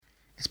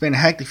It's been a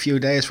hectic few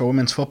days for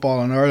women's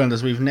football in Ireland,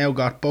 as we've now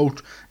got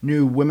both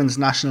new Women's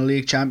National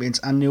League champions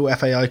and new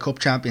FAI Cup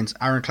champions.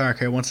 Aaron Clark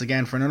here once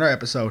again for another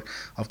episode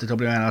of the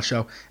WNL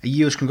Show. A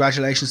huge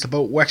congratulations to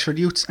both Wexford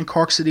Youths and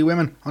Cork City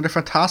Women on their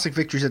fantastic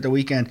victories at the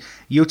weekend.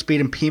 Youths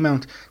beating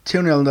Peamount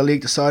 2-0 in the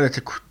league decided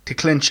to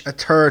clinch a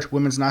third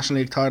Women's National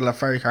League title at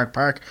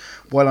Parrock,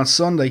 while on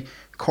Sunday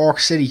Cork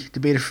City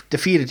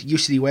defeated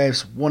UCD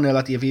Waves 1-0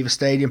 at the Aviva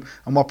Stadium,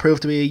 and what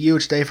proved to be a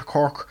huge day for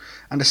Cork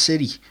and the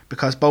city,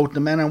 because both the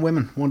men and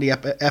women won the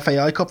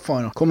FAI Cup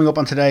final. Coming up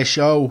on today's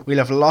show, we'll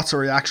have lots of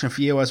reaction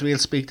for you as we'll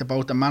speak to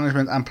both the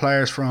management and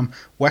players from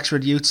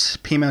Wexford Youths,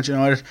 Peamount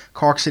United,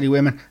 Cork City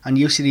Women and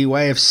UCD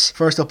Waves.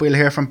 First up, we'll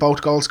hear from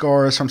both goal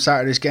scorers from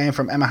Saturday's game,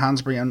 from Emma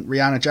Hansberry and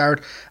Rianna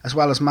Jarrett, as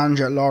well as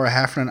manager Laura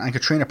Heffernan and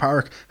Katrina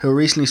Parrock, who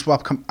recently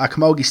swapped a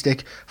camogie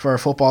stick for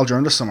football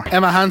during the summer.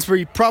 Emma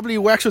Hansberry, probably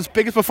Wexford's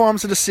biggest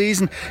performance of the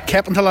season,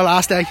 kept until the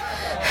last day.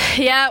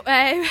 Yeah,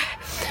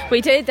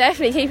 we did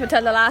definitely keep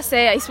until the last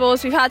day. I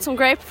suppose we've had some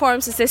great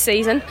performances this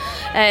season,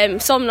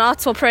 some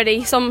not so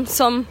pretty, some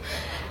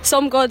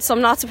good,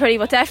 some not so pretty,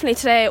 but definitely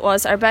today it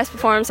was our best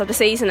performance of the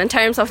season in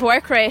terms of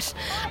work rate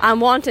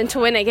and wanting to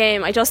win a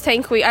game. I just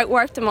think we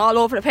outworked them all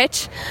over the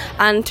pitch,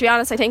 and to be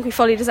honest, I think we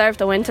fully deserved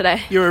the win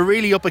today. You were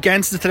really up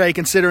against it today,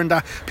 considering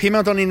that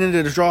Peamount only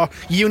needed a draw,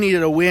 you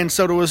needed a win,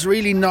 so there was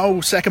really no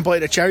second bite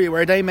of the cherry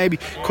where they maybe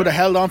could have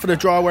held on for the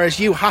draw, whereas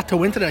you had to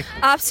win today.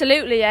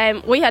 Absolutely,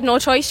 we had no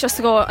choice just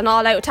to go an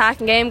all-out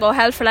attacking game, go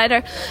hell for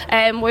leather.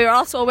 We were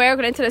also aware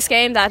going into this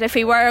game that if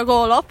we were a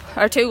goal up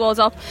or 2 goals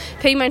up,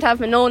 Peamount have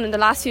been known in the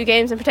last few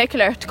games in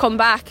particular to come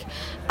back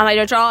and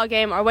either draw a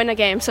game or win a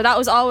game, so that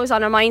was always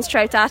on our minds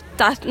throughout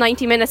that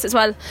 90 minutes as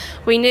well.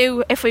 We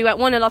knew if we went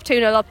 1-0 up,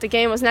 2-0 up, the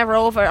game was never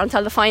over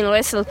until the final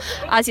whistle,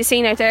 as you've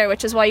seen out there,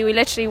 which is why we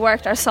literally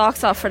worked our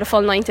socks off for the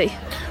full 90.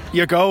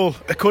 Your goal,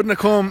 it couldn't have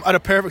come at a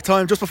perfect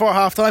time just before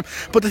half time,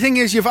 but the thing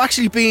is, you've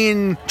actually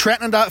been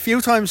threatening that a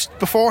few times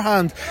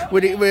beforehand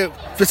with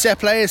the set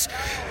plays.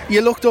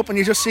 You looked up and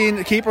you just seen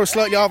the keeper was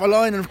slightly off a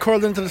line and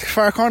curled into the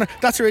far corner.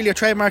 That's really a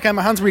trademark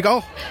Emma Hansberry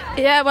goal.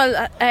 Yeah,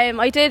 well,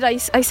 I did. I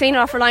seen her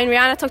off her line.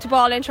 Rianna took the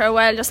ball into her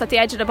well just at the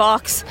edge of the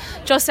box.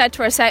 Just said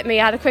to her, set me.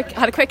 I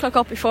had a quick look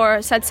up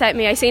before, said set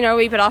me. I seen her a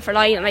wee bit off her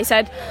line and I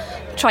said,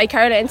 try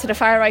curl it into the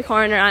far right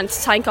corner, and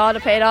thank God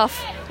it paid off.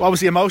 What was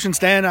the emotions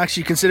then,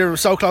 actually, considering it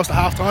was so close to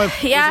half time?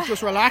 Yeah. Did you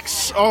just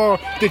relax, or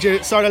did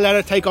you sort of let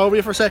it take over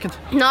you for a second?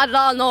 Not at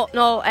all,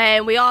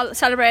 no. We all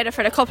celebrated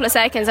for a couple of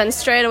seconds and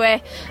straight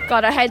away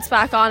got our heads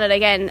back on it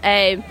again.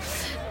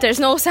 There's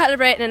no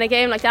celebrating in a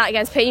game like that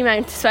against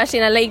Peamount, especially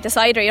in a league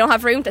decider. You don't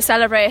have room to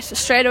celebrate.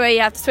 Straight away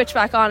you have to switch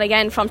back on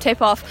again from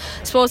tip off.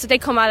 I suppose it did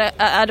come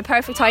at a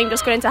perfect time,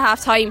 just going into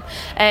half time.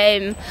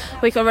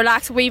 We could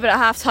relax a wee bit at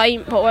half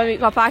time, but when we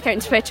got back out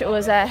into the pitch, it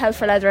was hell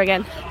for leather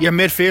again. Your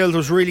midfield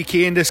was really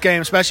key in this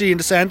game, especially in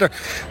the centre.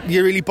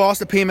 You really bossed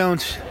the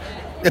Peamount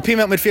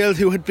midfield,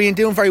 who had been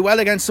doing very well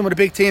against some of the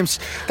big teams.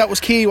 That was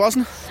key,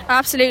 wasn't it?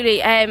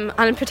 Absolutely, and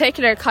in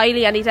particular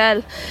Kealy and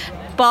Dearbhaile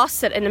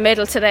bossed it in the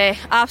middle today,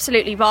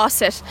 absolutely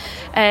bossed it.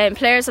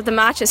 Players of the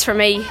matches for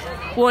me,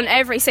 won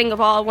every single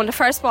ball, won the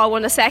first ball,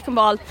 won the second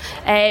ball.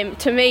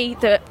 To me,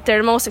 they're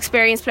the most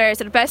experienced players.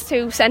 They're the best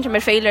 2 centre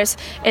midfielders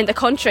in the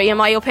country, in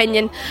my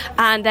opinion,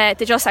 and they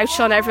just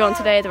outshone everyone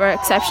today. They were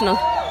exceptional.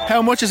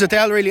 How much has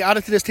Adele really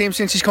added to this team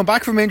since she's come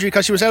back from injury,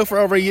 because she was out for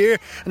over a year,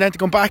 and then to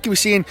come back, you were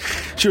seeing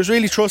she was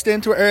really thrust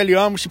into it early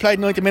on, but she played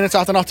 90 minutes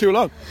after not too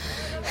long.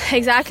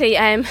 Exactly.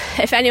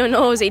 If anyone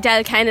knows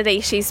Adele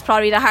Kennedy, she's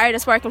probably the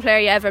hardest working player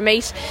you ever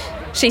meet.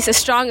 She's the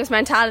strongest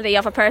mentality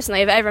of a person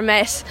I've ever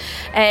met.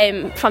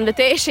 From the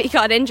day she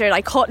got injured,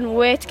 I couldn't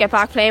wait to get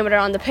back playing with her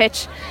on the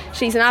pitch.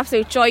 She's an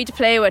absolute joy to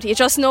play with. You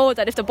just know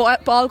that if the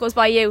ball goes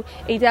by you,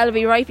 Adele will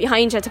be right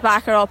behind you to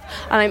back her up,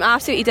 and I'm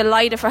absolutely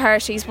delighted for her.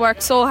 She's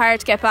worked so hard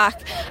to get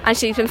back, and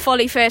she's been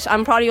fully fit.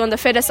 I'm probably one of the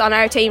fittest on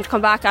our team to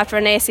come back after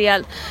an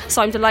ACL,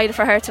 so I'm delighted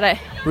for her today.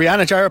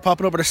 Rianna Jarrett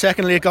popping up with her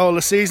second league goal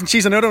this season.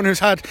 She's another one who's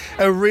had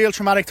a real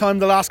traumatic time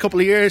the last couple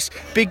of years.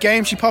 Big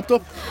game she popped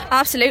up.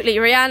 Absolutely.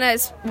 Rianna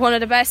is one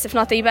of the best, if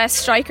not the best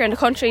striker in the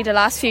country the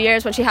last few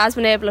years when she has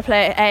been able to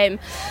play.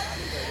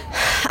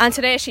 And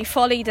today she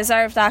fully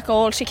deserved that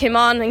goal. She came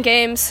on in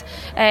games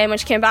when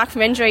she came back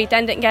from injury,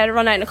 then didn't get a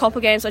run out in a couple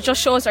of games, so it just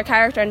shows her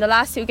character in the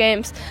last 2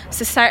 games,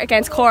 to start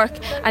against Cork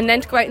and then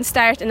to go out and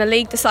start in the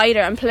league decider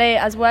and play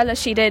as well as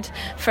she did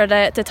for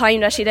the time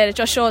that she did. It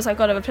just shows how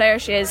good of a player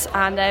she is,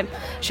 and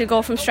she'll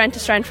go from strength to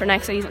strength for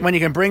next season. When you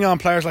can bring on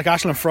players like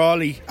Aisling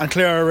Frawley and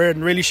Clare,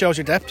 really shows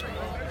your depth.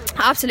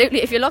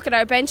 Absolutely. If you look at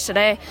our bench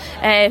today,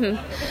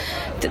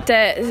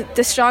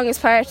 the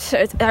strongest part,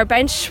 our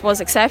bench was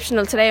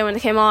exceptional today when they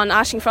came on.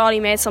 Aisling Frawley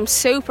made some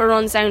super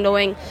runs down the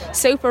wing,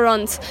 super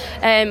runs.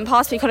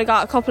 Possibly could have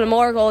got a couple of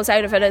more goals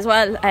out of it as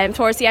well.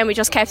 Towards the end we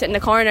just kept it in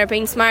the corner,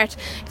 being smart.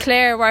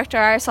 Clare worked her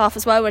arse off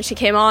as well when she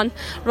came on,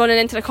 running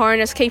into the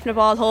corners, keeping the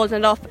ball, holding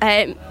it up.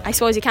 I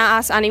suppose you can't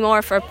ask any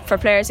more for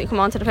players who come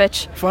onto the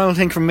pitch. Final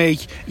thing from me,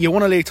 you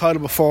won a league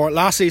title before,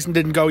 last season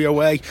didn't go your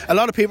way. A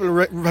lot of people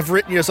have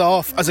written you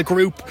off as a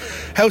group.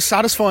 How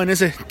satisfying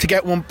is it to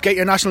get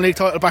your National League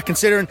title title back,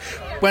 considering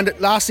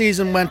last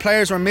season when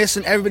players were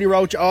missing, everybody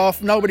wrote you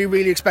off. Nobody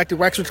really expected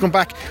Wexford to come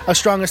back as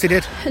strong as they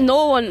did.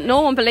 No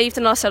one believed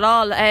in us at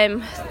all.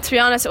 To be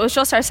honest, it was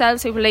just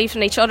ourselves who believed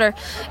in each other.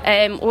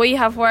 We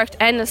have worked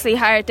endlessly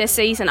hard this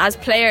season as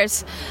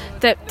players.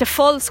 The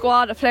full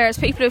squad of players,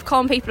 people who've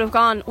come, people who've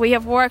gone, we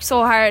have worked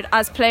so hard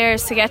as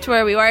players to get to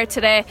where we were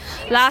today.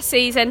 Last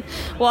season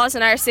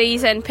wasn't our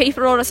season.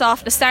 People wrote us off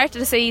at the start of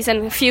the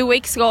season a few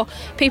weeks ago.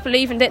 People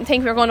even didn't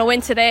think we were going to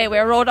win today. We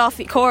were wrote off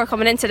the core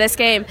coming into this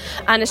game,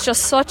 and it's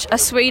just such a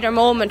sweeter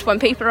moment when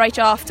people write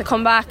you off to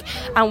come back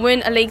and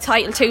win a league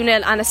title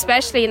 2-0, and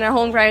especially in our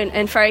home ground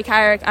in Ferry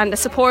Carrick. And the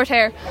support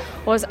here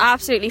was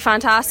absolutely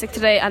fantastic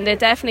today, and they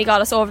definitely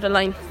got us over the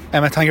line.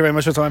 Emma, thank you very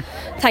much for your time.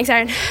 Thanks,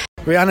 Aaron.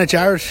 Rianna,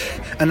 Jarrett,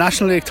 a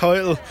National League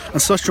title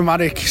and such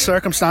dramatic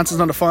circumstances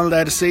on the final day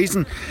of the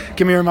season.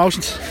 Give me your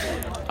emotions.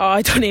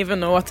 I don't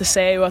even know what to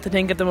say, what to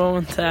think at the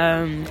moment.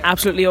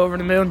 Absolutely over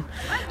the moon.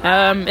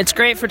 It's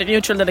great for the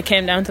neutral that it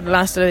came down to the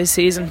last of the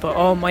season,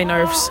 but my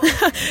nerves.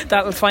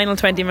 That final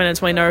 20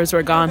 minutes, my nerves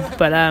were gone.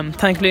 But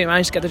thankfully we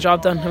managed to get the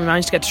job done and we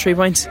managed to get the 3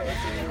 points.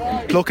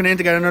 Looking in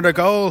to get another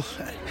goal,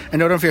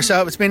 another one for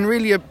yourself. It's been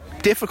really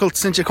difficult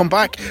since you come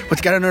back, but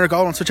to get another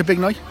goal on such a big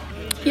night.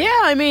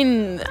 Yeah, I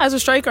mean, as a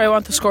striker I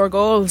want to score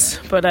goals,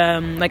 but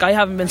I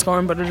haven't been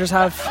scoring, but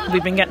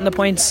we've been getting the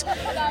points,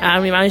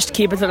 and we managed to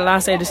keep it to the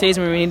last day of the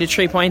season where we needed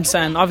 3 points,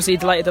 and obviously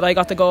delighted that I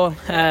got the goal,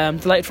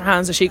 delighted for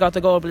Hans that she got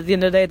the goal, but at the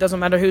end of the day it doesn't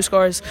matter who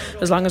scores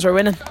as long as we're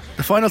winning.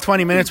 The final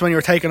 20 minutes when you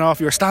were taken off,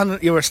 you were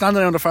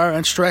standing on the far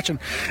end stretching.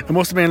 It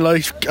must have been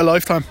a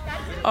lifetime.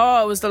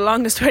 Oh, it was the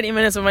longest 20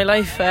 minutes of my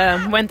life.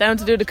 Went down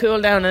to do the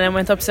cool down and then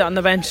went up to sit on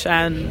the bench,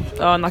 and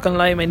I'm not going to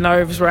lie, my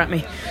nerves were at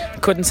me.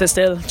 Couldn't sit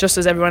still, just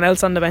as everyone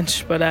else on the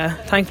bench, but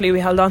thankfully we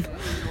held on.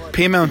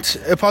 Peamount,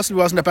 it possibly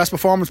wasn't the best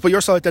performance, but your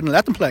side didn't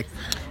let them play.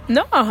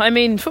 No, I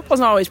mean, football's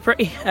not always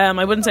pretty.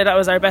 I wouldn't say that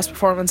was our best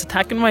performance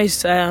attacking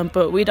wise,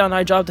 but we done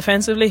our job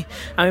defensively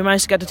and we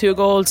managed to get the 2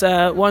 goals,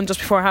 one just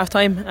before half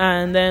time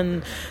and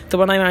then the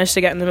one I managed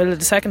to get in the middle of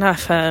the second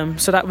half,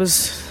 so that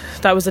was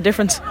the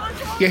difference.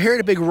 You hear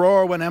the big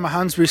roar when Emma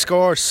Hansberry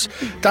scores.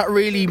 That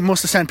really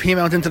must have sent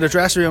Peamount into the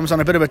dressing rooms on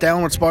a bit of a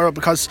downward spiral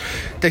because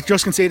they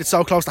just conceded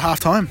so close to half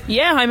time.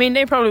 Yeah, I mean,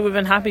 they probably would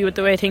have been happy with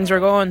the way things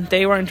were going.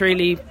 They weren't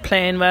really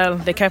playing well.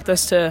 They kept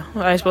us to,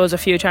 I suppose, a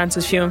few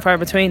chances, few and far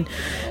between.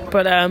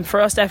 But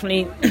for us,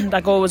 definitely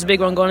that goal was a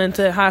big one going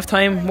into half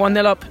time.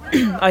 1-0 up.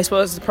 I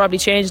suppose it probably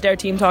changed their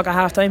team talk at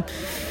half time.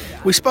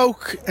 We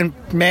spoke in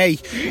May.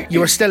 You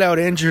were still out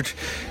injured.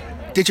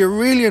 Did you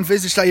really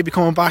envisage that you'd be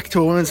coming back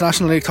to a Women's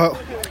National League title?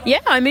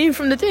 Yeah, I mean,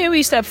 from the day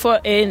we stepped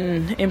foot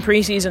in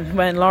pre-season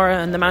when Laura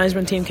and the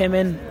management team came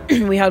in,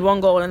 we had 1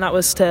 goal and that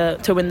was to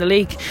win the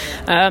league.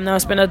 Now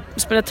it's been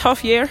a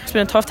tough year. It's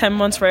been a tough 10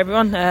 months for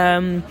everyone.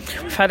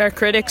 We've had our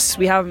critics.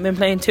 We haven't been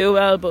playing too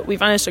well, but we've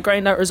managed to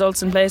grind out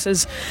results in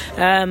places,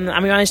 and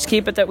we managed to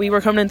keep it that we were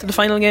coming into the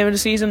final game of the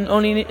season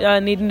only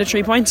needing the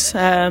 3 points.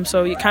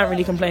 So you can't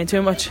really complain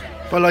too much.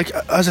 Well, like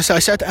as I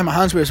said to Emma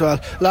Hansberry as well,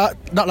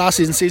 not last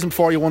season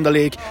before you won the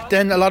league,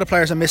 then a lot of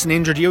players are missing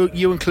injured,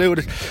 you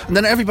included, and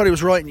then everybody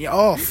was writing you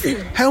off.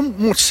 How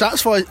much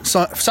satisfying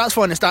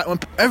is that when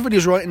everybody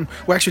was writing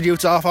Wexford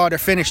youths off, they're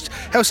finished?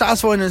 How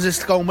satisfying is this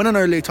to go and win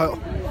another league title?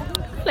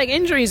 Like,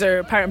 injuries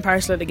are part and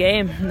parcel of the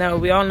game. Now,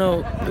 we all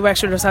know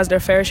Wexford just has their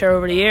fair share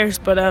over the years,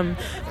 but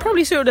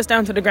probably suited us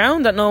down to the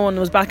ground that no one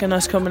was backing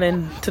us coming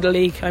into the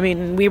league. I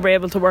mean, we were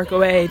able to work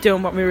away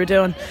doing what we were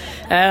doing,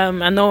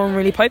 and no one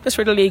really piped us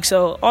for the league,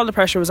 so all the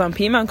pressure was on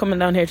Peamount coming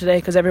down here today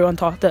because everyone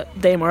thought that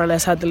they more or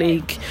less had the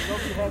League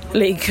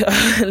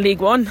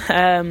One.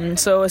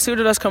 So it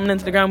suited us coming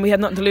into the ground. We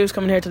had nothing to lose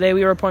coming here today.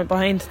 We were a point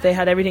behind. They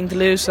had everything to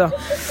lose, so...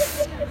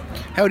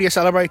 How do you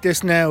celebrate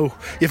this now?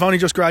 You've only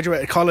just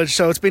graduated college,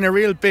 so it's been a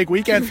real big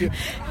weekend for you.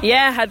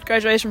 Yeah, I had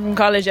graduation from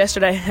college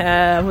yesterday.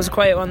 It was a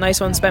quiet one,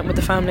 nice one, spent with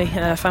the family.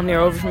 Family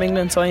are over from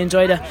England, so I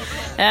enjoyed it.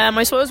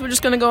 I suppose we're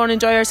just going to go and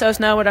enjoy ourselves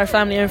now with our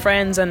family and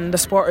friends and the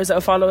supporters that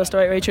will follow us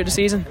right through the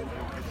season.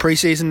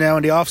 Pre-season now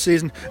and the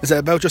off-season, is it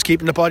about just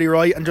keeping the body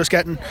right and just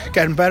getting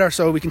better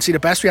so we can see the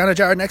best Rianna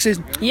Jarrett next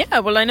season?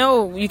 Yeah, well, I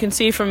know you can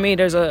see from me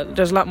there's a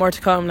lot more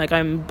to come. Like,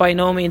 I'm by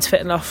no means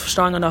fit enough,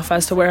 strong enough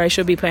as to where I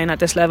should be playing at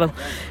this level,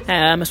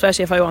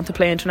 especially if I want to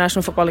play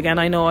international football again.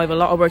 I know I have a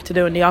lot of work to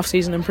do in the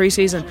off-season and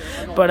pre-season,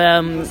 but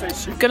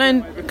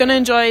gonna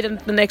enjoy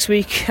the next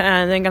week,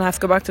 and then gonna have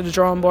to go back to the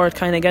drawing board,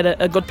 kind of get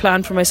a good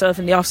plan for myself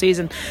in the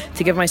off-season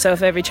to give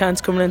myself every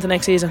chance coming into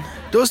next season.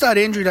 Does that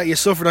injury that you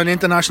suffered on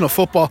international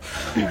football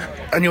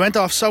and you went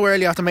off so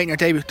early after making your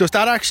debut, does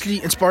that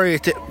actually inspire you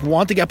to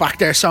want to get back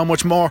there so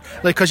much more?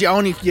 Like, because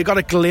you got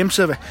a glimpse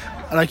of it,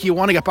 like, you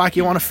want to get back,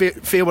 you want to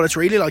feel what it's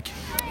really like.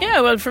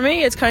 Yeah, well, for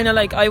me it's kind of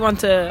like I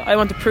want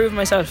to prove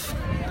myself.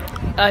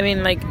 I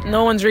mean, like,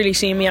 no one's really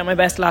seen me at my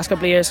best the last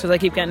couple of years because I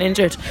keep getting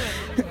injured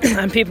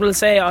and people will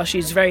say, oh,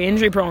 she's very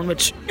injury prone,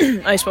 which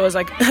I suppose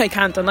I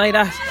can't deny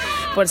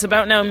that, But it's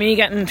about now me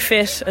getting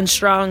fit and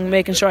strong,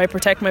 making sure I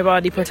protect my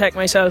body, protect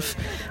myself,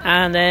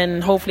 and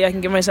then hopefully I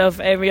can give myself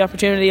every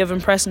opportunity of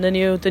impressing the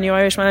new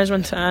Irish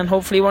management, and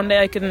hopefully one day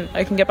I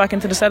can get back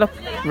into the setup.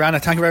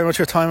 Rianna, thank you very much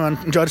for your time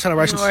and enjoy the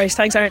celebrations. No worries,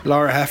 thanks Aaron.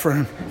 Laura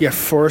Heffernan, your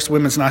first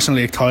Women's National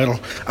League title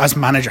as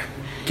manager.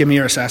 Give me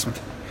your assessment.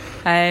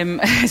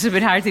 It's a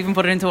bit hard to even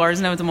put it into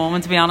words now at the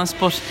moment, to be honest,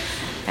 but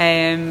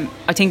I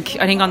think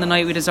on the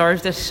night we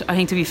deserved it. I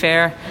think, to be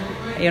fair,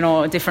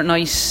 a different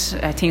night,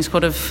 things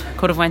could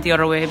have went the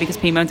other way, because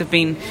Peamount have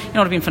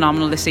been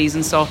phenomenal this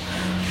season. So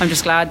I'm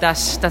just glad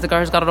that the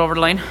girls got it over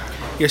the line.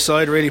 Your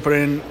side really put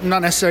in,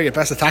 not necessarily your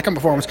best attacking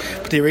performance,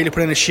 but they really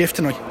put in a shift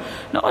tonight.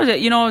 No,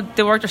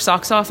 they worked their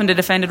socks off and they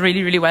defended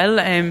really, really well.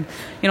 I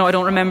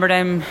don't remember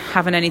them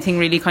having anything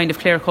really kind of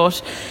clear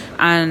cut.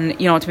 And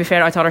to be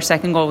fair, I thought our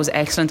second goal was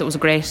excellent. It was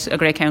a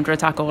great counter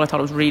attack goal. I thought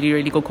it was really,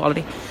 really good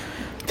quality.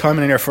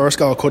 Timing in your first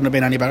goal couldn't have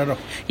been any better though.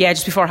 Yeah,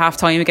 just before half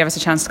time it gave us a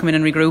chance to come in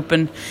and regroup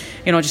and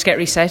just get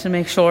reset and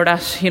make sure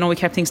that we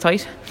kept things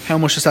tight. How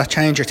much does that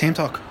change your team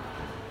talk?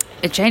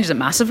 It changes it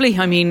massively.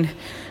 I mean,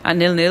 at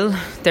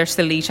 0-0 they're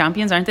still league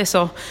champions, aren't they?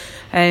 So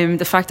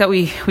the fact that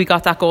we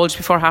got that goal just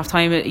before half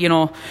time,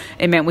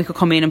 it meant we could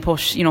come in and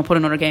put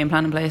another game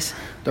plan in place.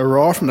 The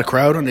roar from the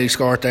crowd when they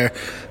scored there,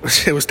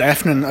 it was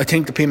deafening. I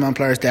think the Peamount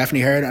players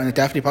definitely heard it, and it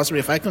definitely possibly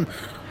affected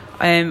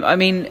them. I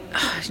mean,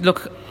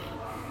 look,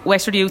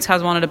 Westford Youth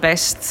has one of the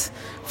best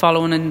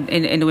following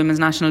in the Women's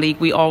National League.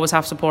 We always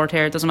have support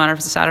here. It doesn't matter if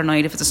it's a Saturday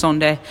night, if it's a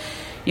Sunday.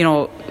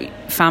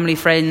 Family,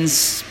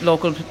 friends,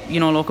 local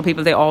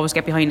people, they always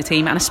get behind the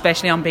team, and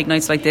especially on big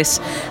nights like this,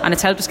 and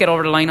it's helped us get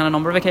over the line on a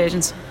number of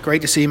occasions.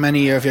 Great to see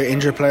many of your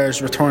injured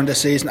players return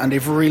this season, and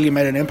they've really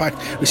made an impact.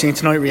 We've seen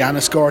tonight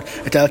Rianna scored.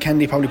 Adele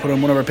Kennedy probably put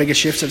in one of our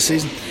biggest shifts of the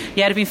season.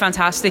 Yeah, they've been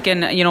fantastic,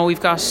 and we've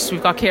got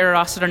Ciara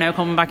Rossiter now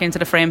coming back into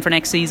the frame for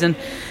next season.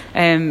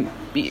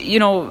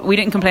 We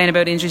didn't complain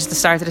about injuries at the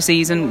start of the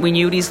season. We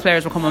knew these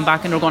players were coming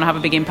back and they were going to have a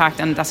big impact,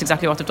 and that's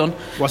exactly what they've done.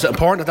 Was it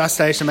important at that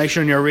stage to make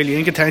sure you're really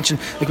in contention?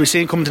 Like we've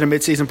seen coming to the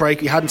mid-season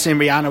break, we hadn't seen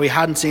Rianna, we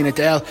hadn't seen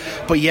Adele,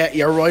 but yet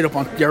you're right up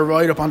on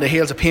the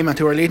heels of Peamount,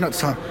 who are leading at the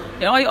time.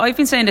 I've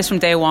been saying this from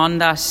day one,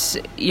 that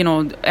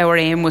our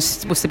aim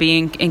was to be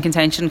in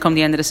contention come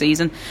the end of the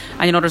season,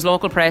 and there's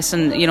local press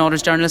and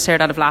there's journalists here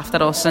that have laughed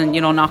at us and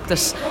knocked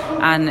us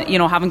and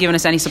haven't given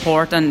us any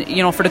support, and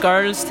for the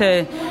girls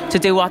to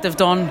do what they've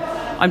done,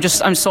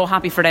 I'm so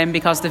happy for them,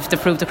 because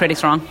they've proved the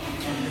critics wrong.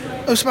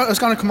 I was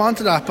going to come on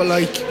to that,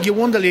 but you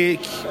won the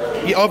league.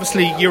 You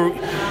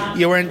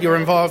were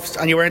involved,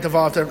 and you weren't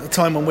involved at the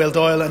time when Will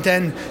Doyle, and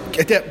then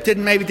it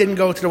didn't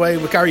go to the way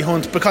with Gary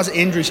Hunt because of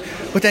injuries.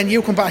 But then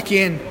you come back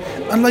in,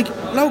 and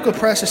local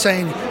press are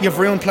saying you've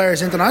ruined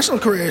players' international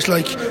careers.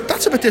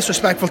 That's a bit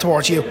disrespectful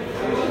towards you.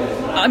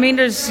 I mean,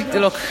 there's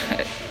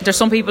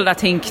some people that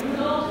think.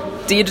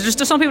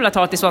 There's some people that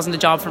thought this wasn't the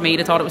job for me.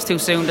 They thought it was too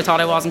soon. They thought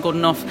I wasn't good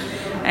enough.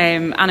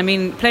 And I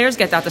mean, players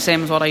get that the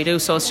same as what I do.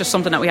 So it's just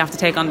something that we have to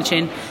take on the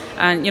chin.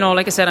 And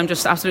like I said, I'm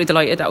just absolutely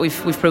delighted that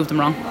we've proved them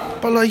wrong.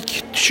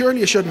 But surely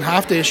you shouldn't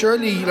have to.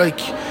 Surely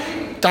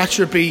they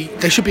should be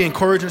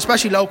encouraging,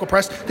 especially local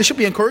press. They should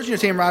be encouraging your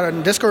team rather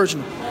than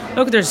discouraging.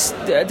 Look, there's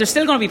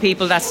still going to be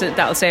people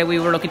that'll say we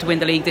were lucky to win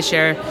the league this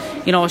year.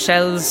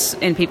 Shells,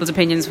 in people's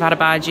opinions, have had a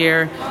bad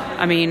year.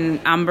 I mean,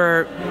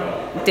 Amber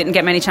didn't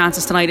get many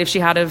chances tonight. If she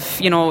had it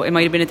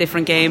might have been a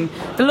different game.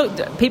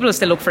 People will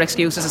still look for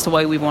excuses as to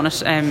why we won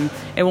it.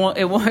 It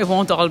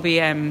won't all be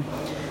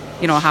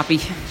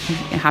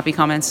happy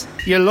comments.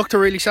 You look to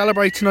really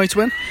celebrate tonight's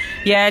win?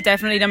 Yeah,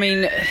 definitely. I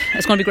mean,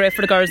 it's going to be great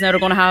for the girls now. They're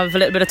going to have a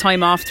little bit of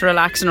time off to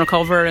relax and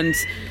recover, and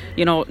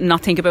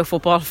not think about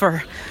football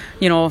for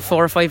 4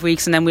 or 5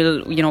 weeks, and then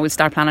we'll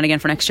start planning again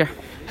for next year.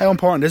 How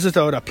important is it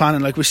though, that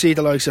planning? We see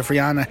the likes of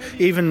Rianna,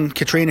 even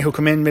Katrina, who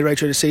come in midway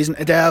through the season,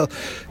 Adele,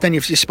 then you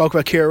spoke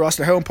about Ciara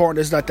Rossiter. How important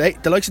is that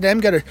the likes of them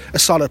get a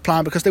solid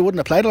plan, because they wouldn't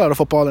have played a lot of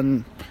football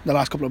in the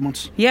last couple of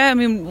months? Yeah, I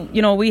mean,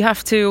 we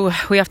have to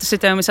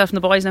sit down, myself and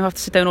the boys now have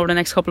to sit down over the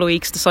next couple of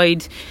weeks,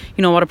 decide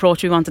what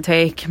approach we want to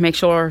take, make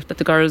sure that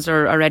the girls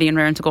are ready and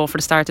raring to go for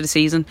the start of the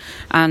season,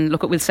 and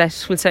look, we'll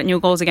set new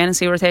goals again and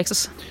see where it takes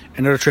us.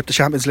 Another trip to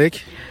Champions League?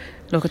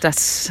 Look,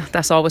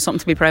 that's always something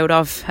to be proud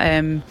of.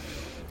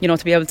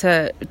 To be able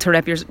to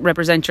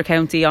represent your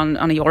county on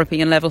a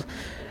European level,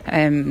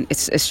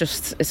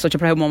 it's such a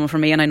proud moment for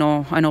me, and I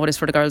know it is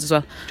for the girls as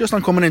well. Just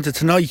on coming into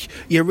tonight,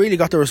 you really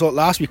got the result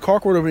last week.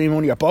 Cork would have been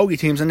one of your bogey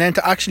teams, and then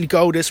to actually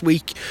go this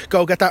week,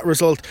 get that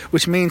result,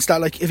 which means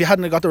that if you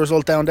hadn't got the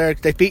result down there,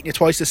 they've beaten you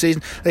twice this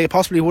season, they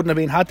possibly wouldn't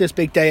have had this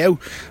big day out.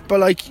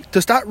 But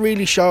does that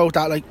really show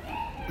that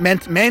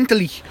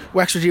mentally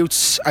Wexford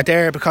Youths are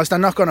there, because they're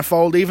not going to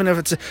fold even if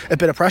it's a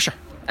bit of pressure?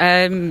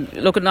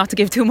 Look, not to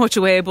give too much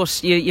away,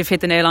 but you've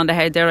hit the nail on the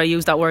head there. I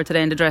used that word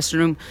today in the dressing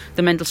room.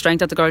 The mental strength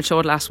that the girls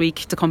showed last week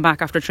to come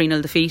back after a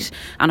 3-0 defeat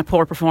and a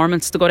poor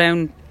performance, to go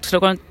down to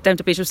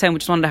Bishopstown,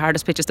 which is one of the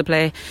hardest pitches to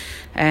play,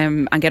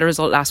 and get a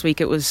result last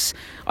week.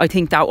 I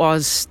think that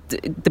was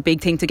the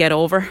big thing to get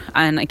over,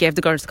 and it gave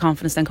the girls the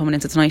confidence then coming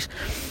into tonight.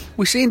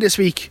 We've seen this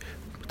week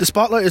The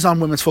spotlight is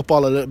on women's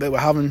football a little bit. We're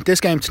having this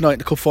game tonight,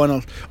 the cup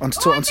final on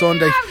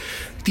Sunday.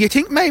 Do you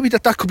think maybe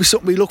that could be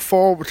something we look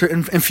forward to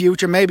in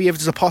future? Maybe if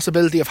there's a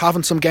possibility of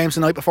having some games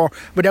the night before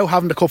without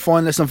having the cup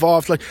finalists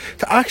involved, like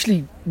to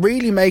actually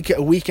really make it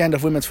a weekend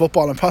of women's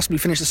football and possibly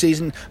finish the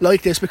season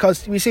like this,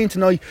 because we've seen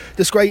tonight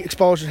this great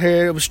exposure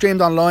here. It was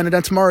streamed online, and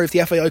then tomorrow is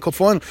the FAI Cup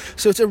final.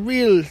 So it's a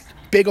real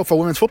big up for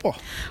women's football.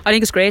 I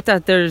think it's great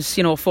that there's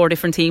 4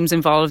 different teams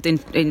involved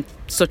in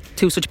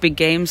such big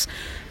games.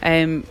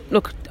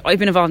 Look, I've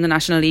been involved in the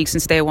National League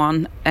since day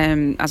one,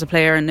 as a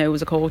player and now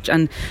as a coach,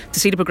 and to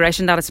see the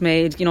progression that it's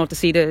made, to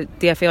see the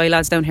FAI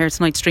lads down here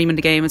tonight streaming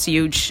the game, it's a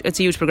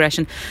huge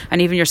progression.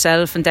 And even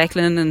yourself and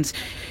Declan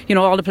and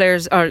all the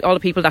players, or all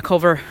the people that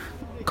cover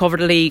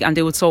the league and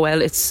do it so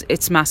well,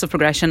 it's massive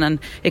progression, and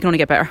it can only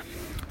get better.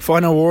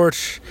 Final word,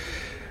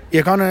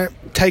 you're gonna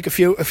take a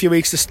few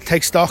weeks to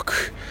take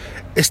stock.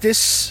 Is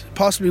this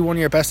possibly one of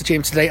your best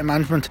achievements to date in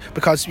management?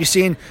 Because you've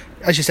seen,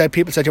 as you said,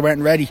 people said you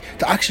weren't ready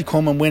to actually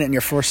come and win it in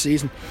your first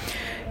season.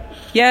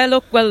 Yeah,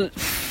 look, well,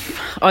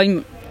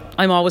 I'm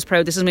always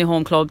proud. This is my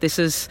home club. This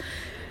is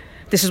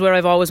where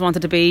I've always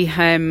wanted to be.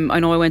 I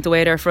know I went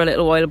away there for a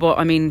little while, but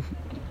I mean,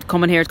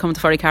 coming to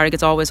Ferrycarrig,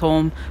 it's always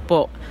home.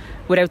 But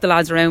without the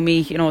lads around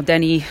me,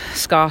 Denny,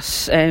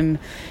 Scott,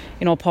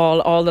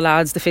 Paul, all the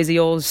lads, the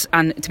physios,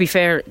 and to be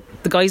fair,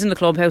 the guys in the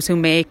clubhouse who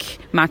make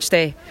match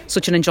day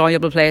such an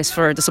enjoyable place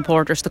for the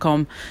supporters to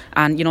come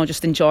and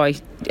just enjoy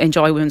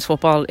women's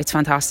football. It's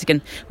fantastic,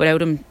 and without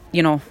them,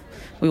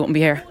 we wouldn't be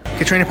here.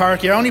 Katrina,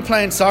 Parrock, you're only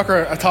playing soccer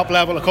at top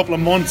level a couple of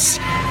months.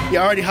 You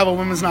already have a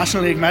Women's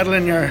National League medal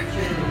in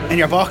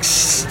your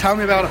box. Tell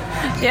me about it.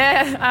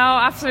 Yeah,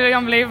 absolutely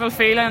unbelievable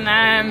feeling.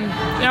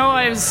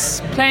 I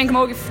was playing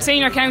Camogie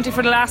Senior County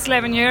for the last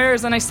 11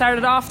 years, and I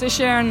started off this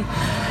year, and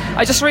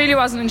I just really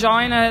wasn't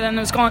enjoying it, and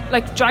I was going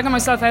dragging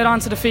myself out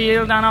onto the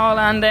field and all,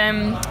 and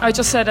I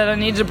just said that I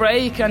needed a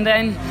break, and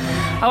then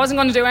I wasn't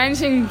going to do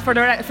anything for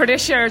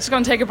this year. Just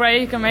going to take a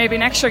break and maybe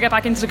next year get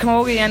back into the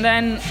camogie. And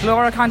then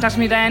Laura contacted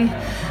me then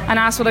and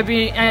asked would I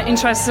be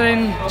interested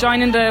in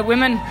joining the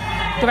women,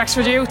 the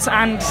Wexford Youth,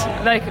 and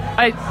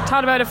I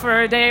thought about it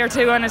for a day or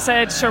two, and I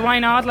said sure, why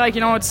not,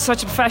 it's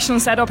such a professional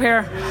setup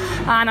here,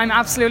 and I'm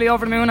absolutely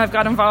over the moon. I've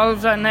got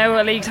involved, and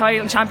now a league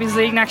title and Champions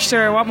League next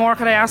year. What more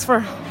could I ask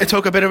for? It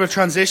took a bit of a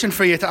transition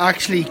for you to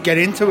actually get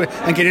into it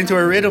and get into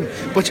a rhythm,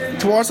 but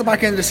towards the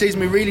back end of the season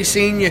we really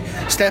seen you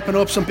stepping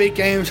up some big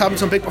games, having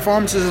some big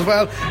performances as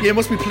well. You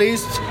must be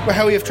pleased with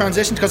how you've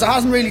transitioned, because it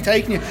hasn't really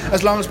taken you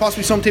as long as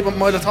possibly some people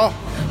might have thought.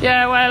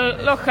 Yeah, well,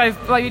 look,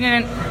 I've been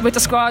in with the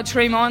squad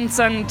 3 months,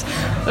 and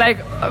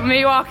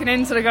me walking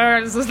into the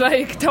girls was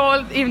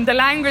told, even the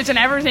language and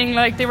everything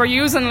they were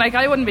using,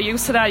 I wouldn't be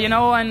used to that,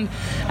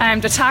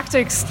 and the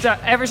tactics,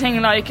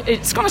 everything,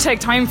 it's going to take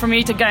time for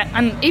me to get,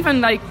 and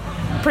even they've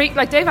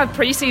had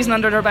pre-season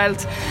under their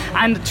belt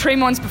and 3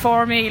 months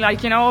before me,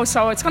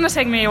 so it's going to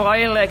take me a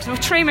while.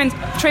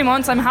 3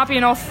 months I'm happy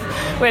enough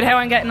with how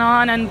I'm getting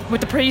on, and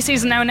with the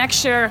pre-season now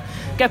next year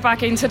get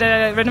back into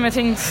the rhythm of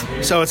things.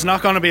 So it's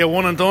not going to be a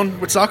one and done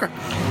with soccer?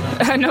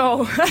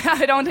 No,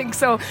 I don't think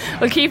so.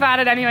 We'll keep at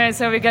it anyway,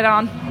 so we get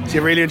on. So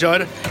you really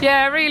enjoyed it?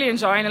 Yeah, really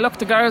enjoying it. Look,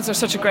 the girls are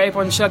such a great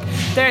bunch.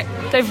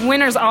 They've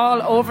winners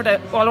all over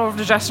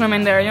the dressing room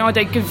in there.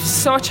 They give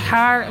such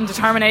heart and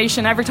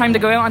determination every time they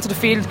go out onto the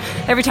field,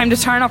 every time they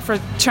turn up for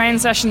training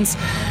sessions.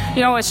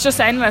 It's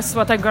just endless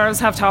what the girls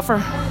have to offer.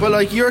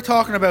 Well, you're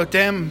talking about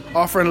them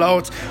offering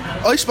loads.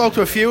 I spoke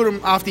to a few of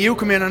them after you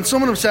come in, and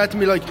some of them said to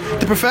me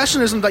the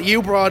professionalism that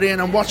you brought in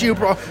and what you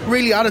brought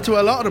really added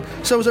to a lot of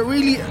them. So was it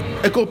really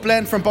a good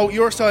blend from both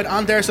your side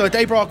and their side?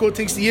 They brought good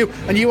things to you,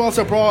 and you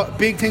also brought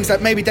big things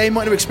that maybe they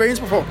might have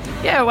experienced before.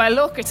 Yeah, well,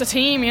 look, it's a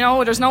team.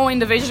 There's no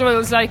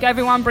individuals.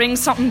 Everyone brings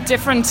something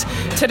different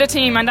to the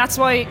team, and that's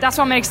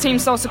what makes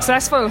teams so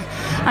successful.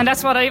 And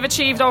that's what I've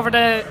achieved over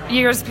the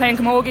years playing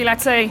camogie.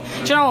 Let's say,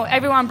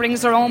 everyone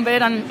brings their own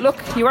bit, and look,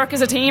 you work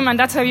as a team, and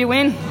that's how you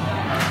win.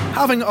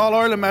 Having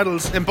All-Ireland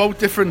medals in both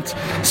different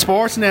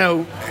sports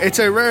now, it's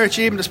a rare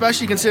achievement,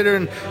 especially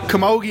considering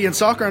camogie and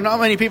soccer. Not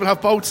many people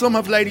have both. Some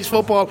have ladies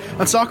football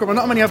and soccer, but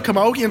not many have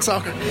camogie and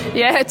soccer.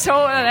 Yeah,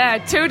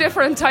 two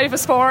different type of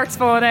sports,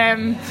 but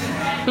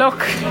look,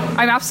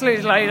 I'm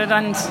absolutely delighted,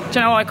 and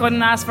I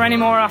couldn't ask for any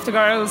more off the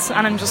girls,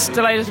 and I'm just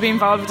delighted to be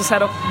involved with the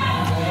setup.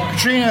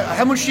 Katrina,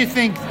 how much do you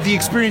think the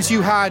experience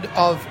you had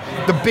of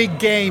the big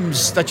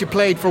games that you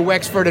played for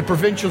Wexford at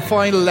provincial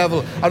final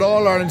level, at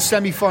All-Ireland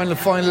semi-final,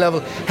 final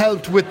level,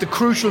 helped with the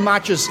crucial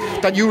matches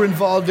that you were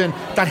involved in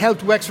that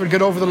helped Wexford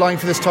get over the line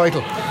for this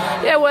title?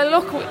 Yeah, well,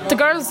 look, the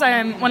girls,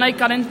 when I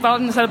got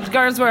involved in the setup, the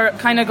girls were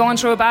kind of going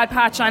through a bad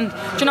patch, and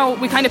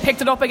we kind of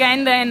picked it up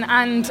again then,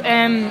 and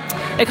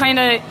it kind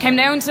of came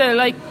down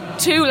to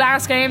 2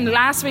 last games,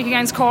 last week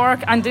against Cork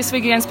and this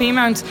week against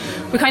Beirne.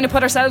 We kind of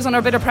put ourselves under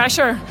a bit of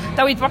pressure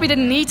that we probably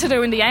didn't need to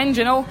do in the end,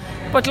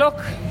 but look,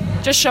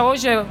 just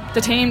shows you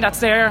the team that's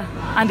there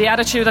and the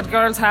attitude that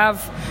girls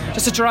have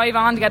just to drive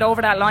on to get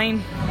over that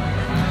line.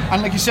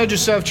 And like you said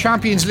yourself,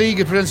 Champions League,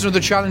 it presents another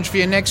challenge for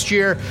you next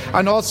year,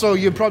 and also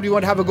you probably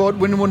want to have a go at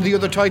winning one of the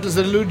other titles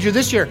that eluded you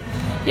this year.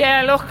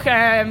 Yeah, look,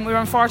 we were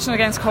unfortunate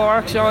against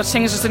Cork.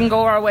 Things just didn't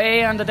go our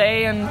way on the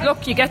day, and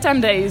look, you get them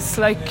days.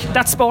 Like,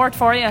 that's sport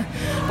for you.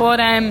 But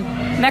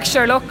next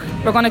year, look,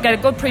 we're going to get a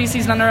good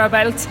pre-season under our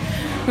belt,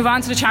 move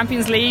on to the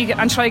Champions League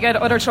and try to get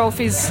other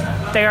trophies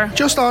there.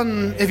 Just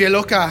on, if you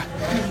look at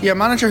your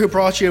manager who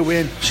brought you a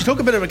win, she took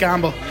a bit of a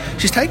gamble.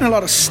 She's taken a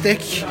lot of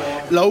stick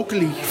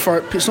locally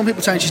for some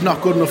people saying she's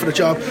not good enough for the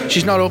job,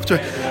 she's not up to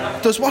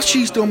it. Does what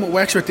she's done with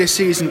Wexford this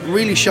season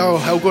really show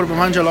how good of a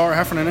manager Laura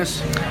Heffernan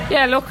is?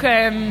 Yeah, look,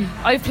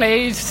 I've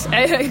played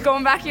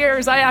going back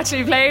years. I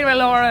actually played with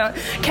Laura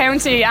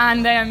County,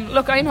 and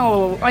look, I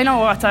know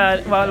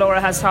what Laura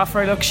has to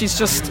offer. Look, she's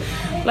just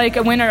like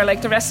a winner,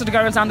 like the rest of the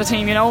girls on the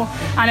team,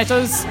 and it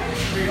does.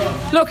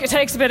 Look, it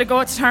takes a bit of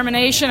gut,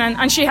 determination,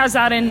 and she has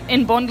that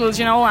in bundles,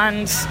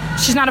 and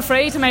she's not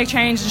afraid to make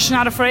changes. She's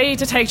not afraid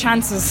to take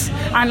chances.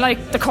 And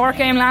like the Cork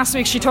game last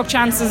week, she took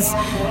chances.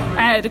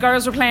 The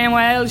girls were playing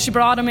well. She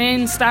brought them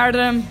in, started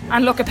them,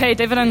 and look, it paid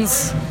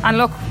dividends. And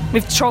look,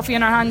 we've the trophy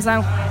in our hands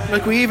now.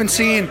 Like we even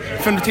seen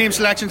from the team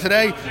selection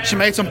today, she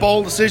made some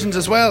bold decisions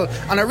as well,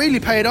 and it really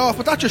paid off.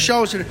 But that just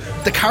shows you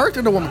the character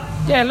of the woman.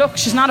 Yeah, look,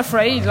 she's not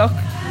afraid. Look,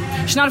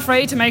 she's not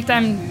afraid to make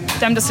them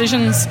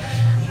decisions.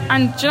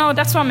 And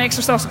that's what makes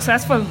her so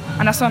successful,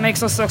 and that's what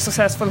makes us so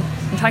successful,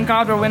 and thank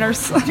God we're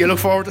winners. Do you look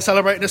forward to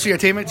celebrating this with your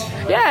teammates?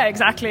 Yeah,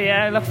 exactly.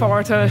 Yeah, I look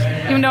forward to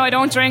it. Even though I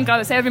don't drink,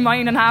 I'll save my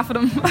mind in half of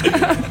them.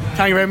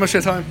 Thank you very much for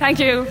your time. Thank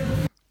you.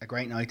 A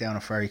great night down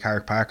at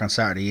Carrock Park on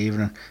Saturday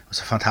evening. It was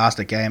a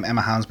fantastic game.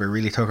 Emma Hansberry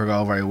really took her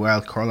goal very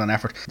well. Curling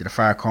effort to the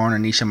far corner.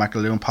 Nisha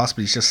McAloon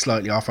possibly just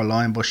slightly off her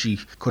line, but she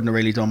couldn't have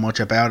really done much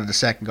about it. The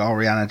second goal,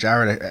 Rianna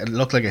Jarrett, it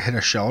looked like it hit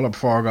her shoulder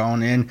before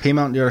going in.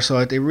 Peamount on the other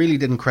side, they really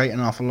didn't create an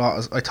awful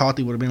lot. I thought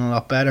they would have been a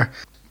lot better.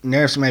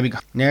 Nerves maybe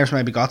got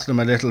to them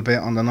a little bit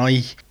on the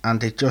night,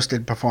 and they just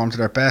did perform to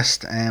their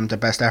best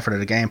effort of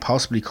the game,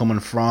 possibly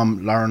coming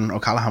from Lauren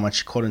O'Callaghan when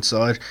she cut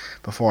inside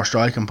before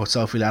striking, but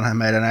Sophie Lanahan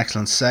made an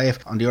excellent save.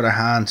 On the other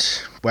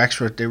hand,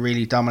 Wexford, they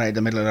really dominated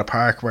the middle of the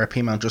park where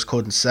Peamount just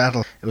couldn't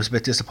settle. It was a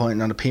bit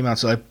disappointing on the Peamount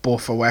side, but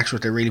for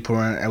Wexford, they really put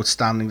on an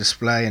outstanding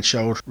display and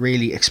showed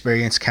really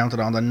experience counted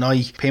on the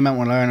night. Peamount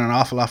will learn an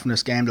awful lot from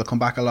this game. They'll come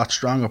back a lot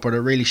stronger, but it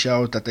really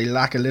showed that they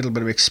lack a little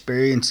bit of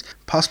experience,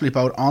 possibly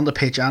both on the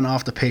pitch and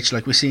off the pitch.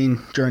 Like we've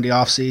seen during the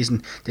off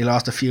season, they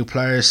lost a few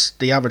players.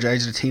 The average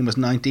age of the team was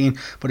 19,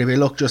 but if you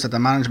look just at the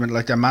management,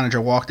 like their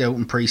manager walked out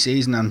in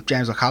pre-season and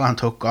James O'Callaghan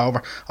took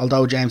over.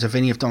 Although James and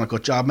Vinny have done a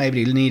good job,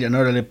 maybe they'll need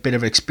another bit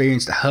of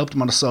experience to help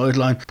them on the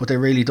sideline, but they've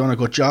really done a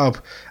good job.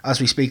 As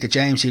we speak to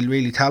James, he'll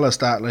really tell us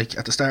that like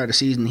at the start of the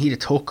season he'd have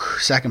took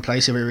second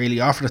place if we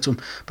really offered it to him,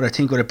 but I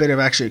think with a bit of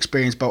extra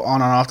experience both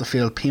on and off the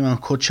field,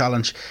 Peamount could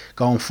challenge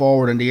going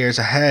forward in the years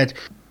ahead.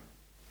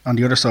 On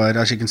the other side,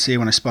 as you can see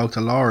when I spoke to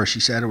Laura, she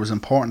said it was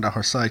important that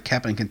her side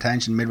kept in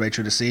contention midway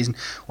through the season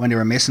when they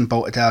were missing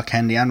both Adele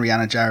Kennedy and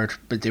Rianna Jarrett,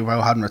 but they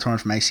well hadn't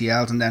returned from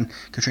ACLs, and then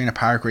Katrina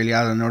Parrock really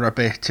added another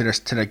bit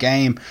to the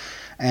game.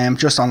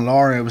 Just on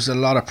Laura, it was a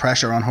lot of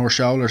pressure on her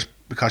shoulders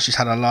because she's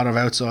had a lot of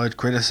outside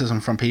criticism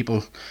from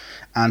people,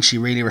 and she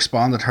really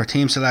responded. Her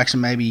team selection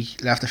maybe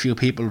left a few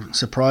people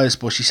surprised,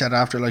 but she said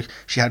after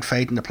she had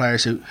faith in the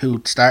players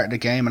who started the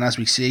game, and as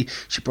we see,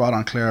 she brought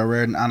on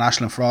Clare and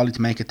Aisling Frawley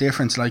to make a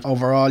difference. Like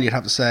overall, you'd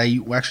have to say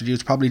Wexford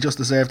Youths probably just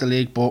deserved the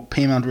league, but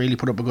Peamount really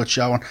put up a good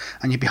showing,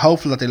 and you'd be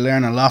hopeful that they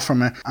learn a lot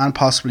from it and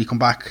possibly come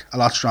back a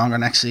lot stronger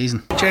next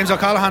season. James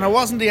O'Callaghan, it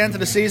wasn't the end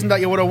of the season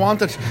that you would have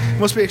wanted. You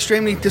must be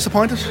extremely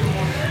disappointed.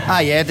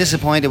 Yeah,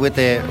 disappointed with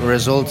the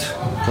result,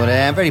 but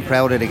I'm very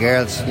proud of the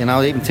girls.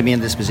 Even to be in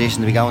this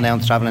position, to be going down,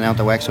 travelling down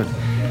to Wexford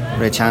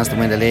for a chance to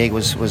win the league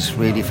was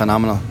really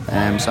phenomenal.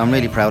 So I'm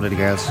really proud of the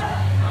girls.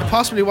 It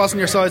possibly wasn't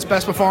your side's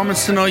best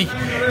performance tonight.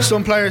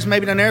 Some players,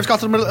 maybe their nerves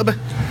got to them a little bit.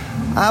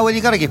 Well,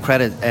 you got to give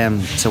credit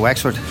to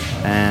Wexford.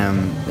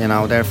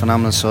 They're a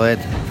phenomenal side,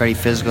 very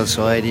physical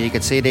side. You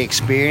could see the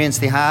experience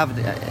they have.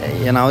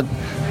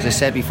 As I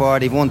said before,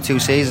 they've won 2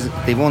 seasons.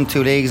 They've won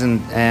 2 leagues in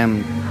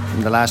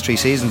the last 3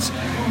 seasons.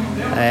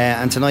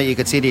 And tonight you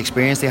could see the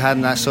experience they had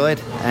in that side.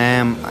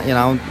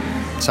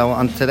 So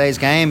on today's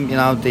game,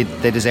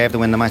 they deserve to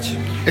win the match.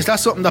 Is that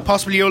something that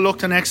possibly you'll look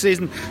to next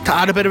season to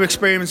add a bit of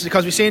experience?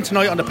 Because we've seen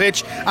tonight on the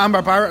pitch,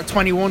 Amber Barrett at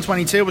 21,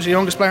 22 was the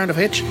youngest player on the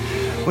pitch.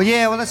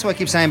 Well, that's what I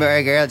keep saying about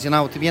our girls.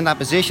 To be in that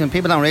position,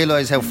 people don't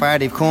realise how far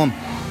they've come.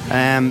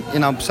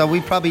 So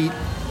we probably,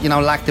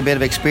 lacked a bit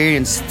of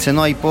experience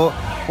tonight, but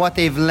what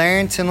they've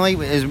learned tonight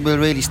will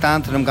really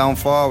stand to them going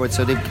forward.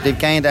 So they've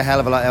gained a hell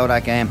of a lot out of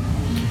that game.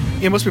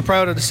 You must be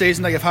proud of the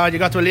season that you've had. You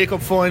got to a League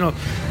Cup final,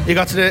 you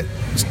got to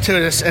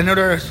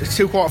another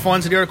 2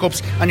 quarter-finals of the Euro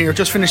Cups, and you're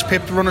just finished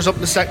pipped runners up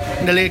in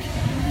the league.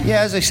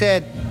 Yeah, as I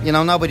said,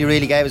 nobody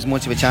really gave us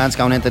much of a chance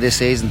going into this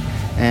season.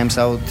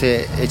 So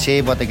to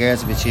achieve what the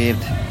girls have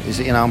achieved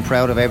is, I'm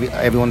proud of every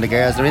one of the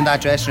girls. They're in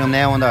that dressing room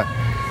now, and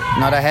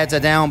their heads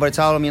are down, but it's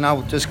all of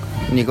them, just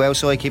when you go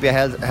outside, keep your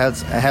head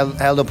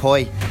held up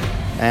high,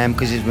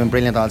 because it's been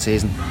brilliant all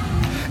season.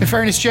 In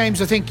fairness,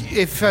 James, I think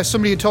if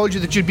somebody had told you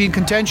that you'd be in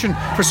contention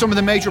for some of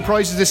the major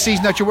prizes this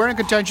season that you were in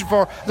contention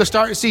for at the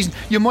start of the season,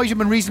 you might have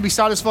been reasonably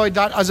satisfied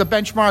that as a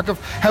benchmark of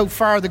how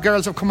far the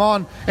girls have come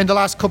on in the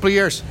last couple of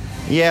years.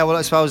 Yeah, well,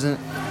 I suppose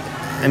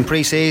in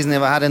pre-season,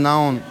 if I had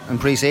known in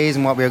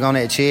pre-season what we were going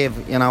to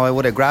achieve, I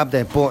would have grabbed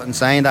it. But in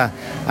saying that,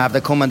 after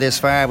coming this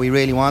far, we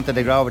really wanted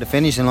to go over the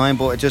finishing line,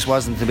 but it just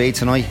wasn't to be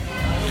tonight.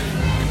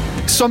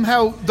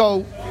 Somehow,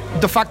 though,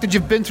 the fact that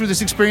you've been through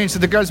this experience, that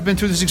the girls have been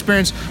through this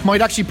experience,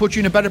 might actually put you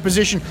in a better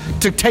position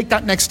to take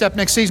that next step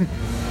next season.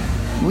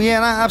 Well,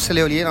 yeah,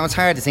 absolutely. It's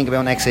hard to think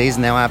about next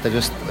season now after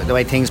just the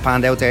way things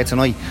panned out there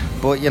tonight.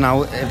 But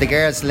if the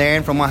girls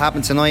learn from what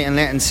happened tonight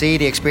and see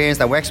the experience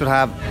that Wexford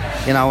have,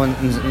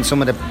 and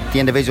some of the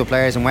individual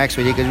players in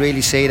Wexford, you could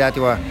really see that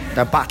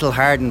they're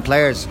battle-hardened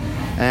players.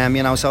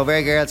 So if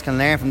our girls can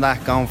learn from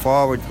that going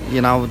forward,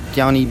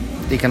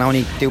 they can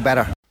only do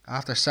better.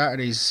 After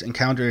Saturday's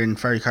encounter in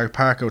Ferrycarrig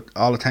Park,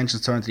 all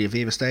attention turned to the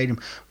Aviva Stadium,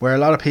 where a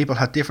lot of people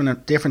had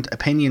different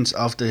opinions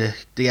of the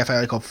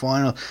FAI Cup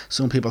final.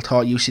 Some people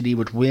thought UCD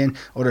would win,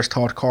 others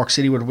thought Cork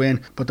City would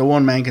win, but the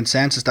one main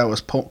consensus that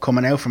was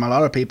coming out from a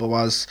lot of people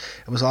was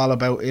it was all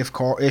about if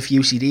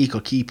UCD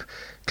could keep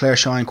Clare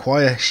Shine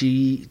quiet.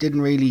 She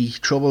didn't really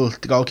trouble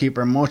the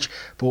goalkeeper much,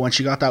 but when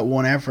she got that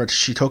one effort,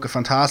 she took it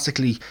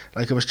fantastically.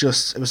 It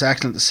was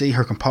excellent to see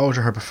her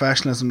composure, her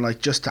professionalism,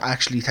 just to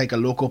actually take a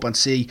look up and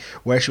see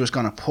where she was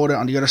going to put it.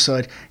 On the other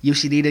side,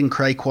 UCD didn't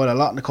create quite a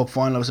lot in the cup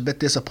final. I was a bit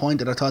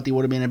disappointed. I thought they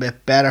would have been a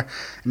bit better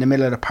in the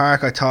middle of the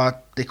park. I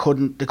thought they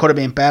could have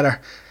been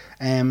better.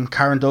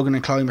 Karen Duggan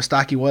and Chloe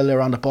Mustaki, while they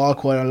were on the ball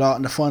quite a lot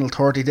in the final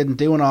third, they didn't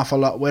do an awful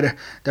lot with it.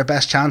 Their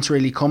best chance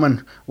really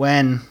coming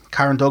when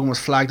Karen Duggan was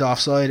flagged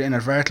offside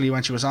inadvertently.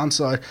 When she was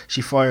onside,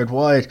 she fired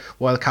wide,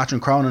 while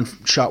Catherine Cronin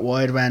shot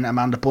wide when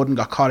Amanda Budden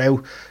got caught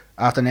out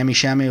after Nemi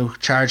Shemu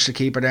charged the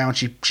keeper down.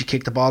 She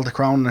kicked the ball to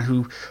Cronin,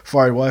 who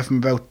fired wide from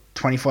about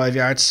 25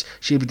 yards.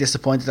 She'd be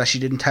disappointed that she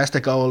didn't test a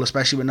goal,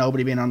 especially with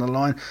nobody being on the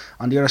line.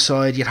 On the other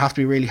side, you'd have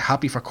to be really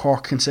happy for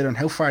Cork considering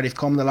how far they've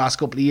come the last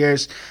couple of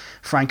years.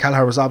 Frank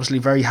Kelleher was obviously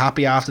very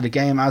happy after the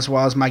game, as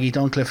was Maggi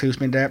Duncliffe, who's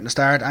been there from the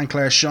start, and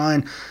Clare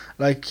Shine.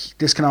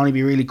 This can only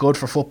be really good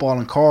for football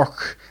in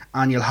Cork,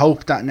 and you'll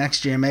hope that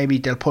next year maybe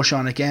they'll push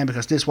on again,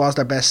 because this was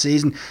their best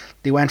season.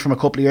 They went from a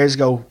couple of years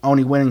ago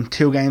only winning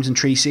 2 games in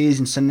 3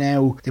 seasons to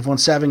now they've won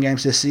 7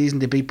 games this season.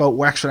 They beat both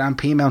Wexford and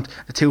Peamount,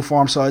 the 2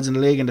 form sides in the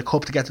league, in the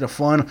cup to get to the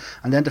final,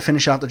 and then to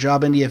finish off the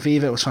job in the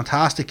Aviva. It was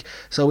fantastic.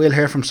 So we'll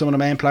hear from some of the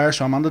main players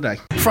from on the day.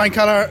 Frank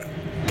Kelleher,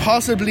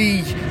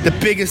 possibly the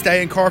biggest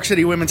day in Cork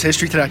City women's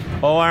history today.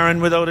 Oh,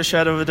 Aaron, without a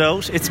shadow of a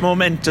doubt, it's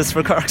momentous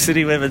for Cork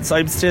City women's.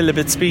 I'm still a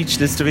bit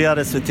speechless, to be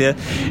honest with you.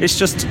 It's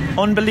just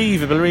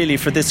unbelievable, really,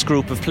 for this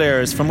group of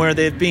players from where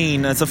they've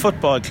been as a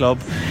football club.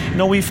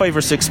 We've 5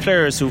 or 6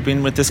 players who've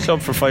been with this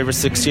club for 5 or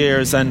 6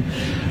 years and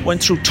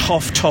went through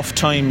tough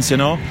times,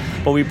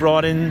 but we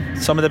brought in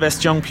some of the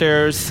best young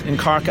players in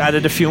Cork,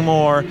 added a few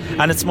more,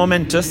 and it's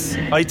momentous.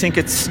 I think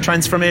it's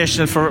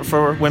transformational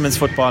for women's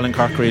football in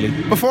Cork, really.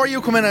 Before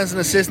you come in as an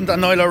assistant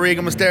and Noel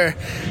O'Regan was there,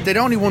 they'd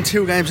only won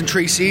 2 games in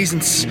 3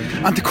 seasons,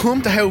 and to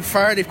come to how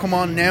far they've come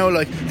on now,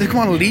 they've come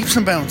on leaps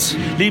and bounds.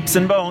 Leaps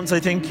and bounds. I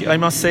think I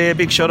must say a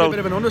big shout out. A bit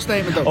of an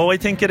understatement, though. Oh, I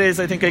think it is.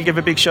 I think I'll give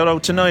a big shout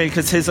out to Noel,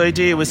 because his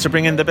idea was to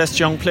bring in the best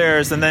young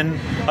players, and then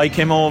I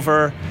came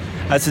over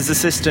as his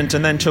assistant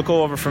and then took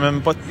over from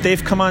him. But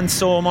they've come on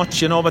so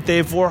much, but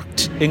they've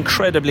worked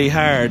incredibly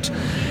hard,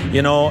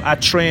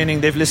 at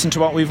training. They've listened to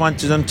what we've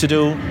wanted them to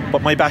do,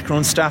 but my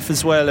background staff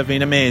as well have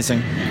been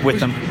amazing with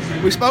them.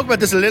 We spoke about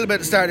this a little bit at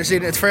the start of the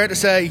season. It's fair to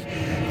say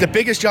the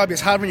biggest job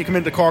you've had when you come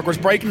into Cork was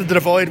breaking the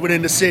divide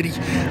within the city,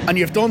 and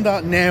you've done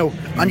that now,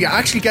 and you're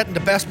actually getting the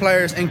best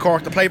players in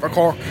Cork to play for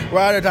Cork,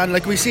 rather than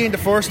like we seen the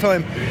first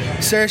time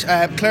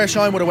Clare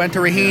Shine would have went to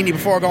Raheny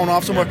before going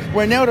off somewhere,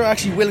 where now they're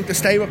actually willing to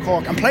stay with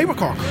Cork and play with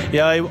Cork.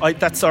 Yeah,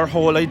 that's our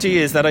whole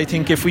idea, is that I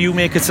think if you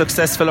make a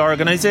successful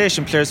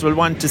organisation, players will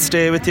want to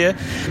stay with you,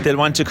 they'll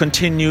want to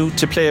continue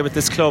to play with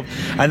this club,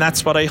 and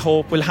that's what I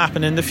hope will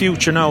happen in the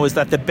future now, is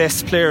that the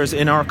best players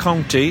in our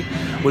county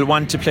will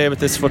want to play with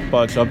this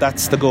football club.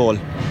 That's the goal.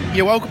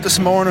 You woke up this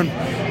morning,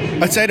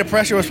 I'd say the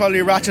pressure was probably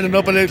ratcheting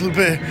up a little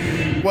bit.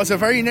 Was it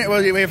very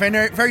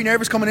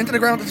nervous coming into the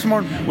ground this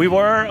morning? We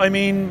were.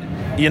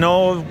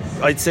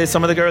 I'd say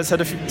some of the girls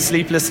had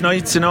sleepless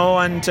nights, and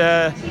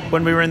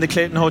when we were in the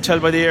Clayton Hotel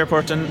by the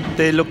airport, and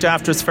they looked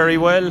after us very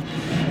well.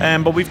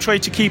 But we've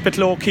tried to keep it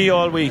low key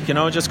all week,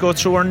 just go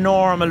through our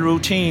normal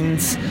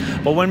routines.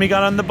 But when we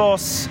got on the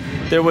bus,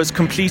 there was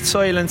complete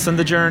silence on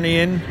the journey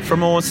in for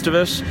most of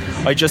it.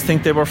 I just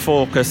think they were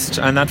focused,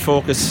 and that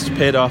focus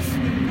paid off.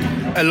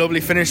 A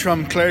lovely finish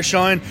from Clare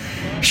Shine.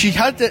 She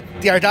had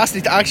the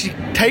audacity to actually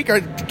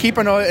keep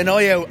an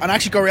eye out and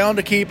actually go around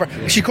the keeper.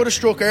 She could have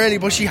struck early,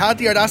 but she had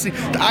the audacity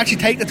to actually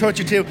take the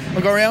touch or two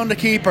and go around the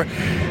keeper.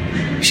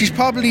 She's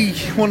probably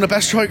one of the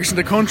best strikers in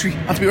the country,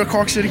 and to be with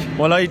Cork City.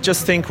 Well, I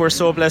just think we're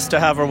so blessed to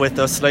have her with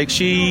us.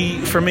 She,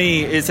 for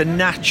me, is a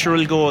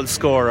natural goal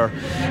scorer.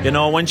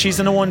 When she's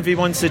in a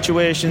 1v1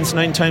 situations,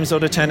 9 times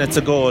out of 10 it's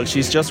a goal.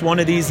 She's just one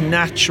of these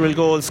natural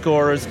goal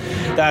scorers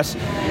that,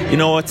 you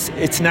know,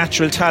 it's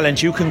natural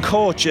talent. You can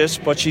coach it,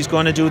 but she's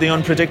going to do the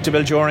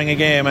unpredictable during a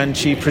game, and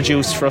she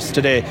produced for us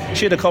today.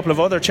 She had a couple of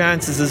other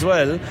chances as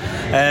well,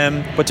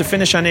 but to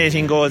finish on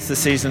 18 goals this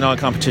season in all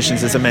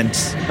competitions is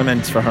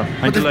immense for her.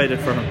 I'm delighted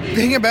for her. The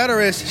thing about her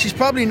is she's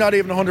probably not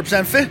even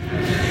 100% fit.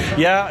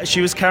 Yeah,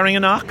 she was carrying a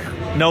knock.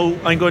 No,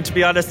 I'm going to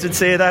be honest and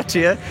say that to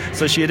you.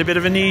 So she had a bit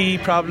of a knee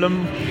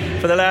problem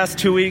for the last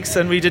 2 weeks,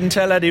 and we didn't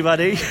tell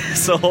anybody.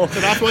 So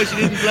that's why she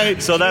didn't play.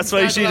 So that's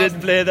why she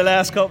didn't play the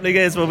last couple of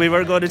games, but we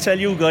were going to tell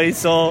you guys.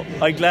 So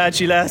I'm glad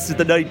she lasted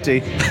the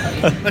 90.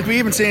 Like we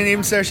even seen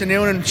Saoirse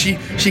Noonan,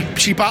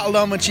 she battled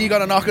on when she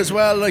got a knock as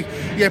well. Like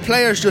your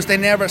players they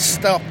never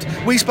stopped.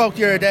 We spoke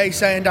the other day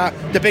saying that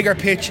the bigger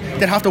pitch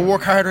they'd have to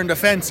work harder in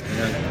defence.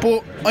 Yeah.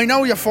 But I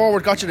know your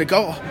forward got you the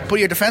goal, but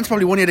your defence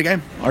probably won you the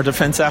game. Our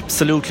defence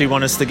absolutely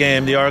won us the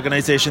game. The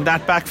organisation,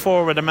 that back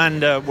forward,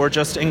 Amanda, were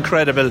just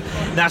incredible.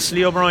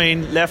 Natalie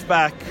O'Brien, left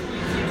back,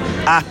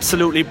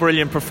 absolutely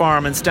brilliant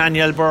performance.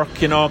 Danielle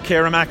Burke, you know,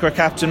 Ciara Macker,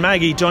 captain.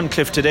 Maggie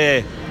Duncliffe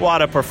today,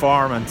 what a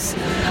performance.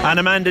 And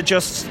Amanda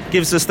just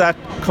gives us that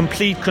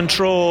complete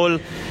control.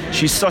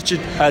 She's such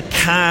a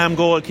calm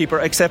goalkeeper,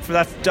 except for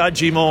that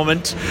dodgy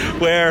moment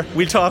where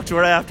we'll talk to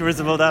her afterwards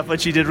about that, but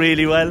she did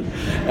really well.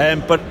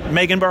 But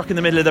Megan Burke in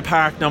the middle of the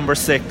park, number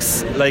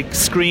 6, like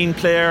screen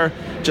player,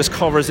 just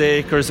covers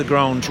acres of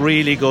ground,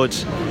 really good.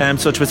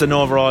 So it was an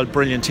overall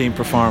brilliant team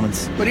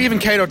performance. But even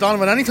Kate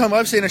O'Donovan, anytime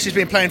I've seen her, she's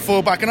been playing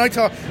fullback, and I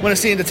thought when I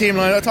seen the team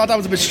line, I thought that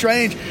was a bit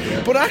strange,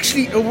 but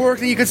actually it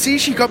worked, and you could see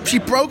she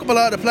broke up a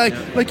lot of play.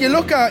 Like you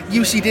look at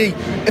UCD,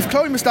 if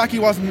Chloe Mustaki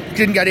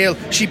didn't get ill,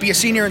 she'd be a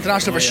senior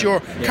international for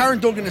sure. Karen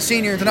Duggan, a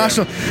senior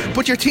international.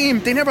 But your team,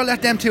 they never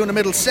let them two in the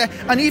middle set,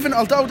 and even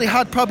although they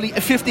had probably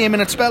a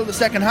 15-minute spell the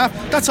second half,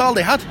 that's all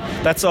they had.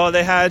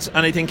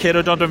 And I think Kate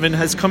O'Donovan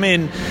has come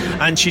in,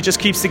 and she just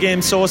keeps the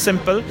game so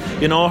simple.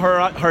 You know,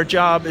 her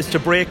job is to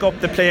break up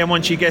the play, and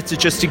once she gets it,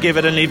 just to give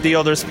it and leave the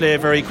others play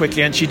very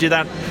quickly, and she did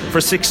that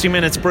for 60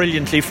 minutes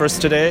brilliantly for us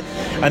today.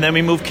 And then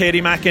we moved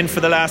Katie Mack in for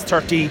the last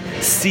 30,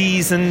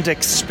 seasoned,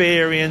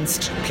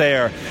 experienced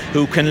player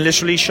who can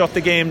literally shut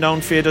the game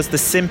down for you, does the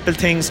simple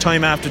things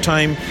time after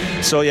time.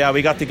 So yeah,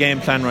 we got the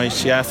game plan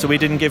right. Yeah, so we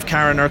didn't give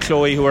Karen or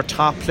Chloe, who are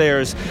top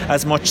players,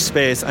 as much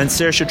space, and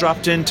Saoirse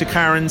dropped into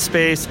Karen's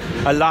space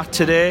a lot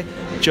today,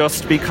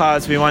 just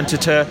because we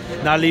wanted to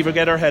not leave her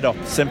get her head up.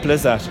 Simple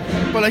as that.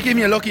 Well, like, even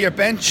you look at your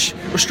bench,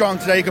 we're strong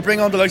today. You could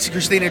bring on the likes of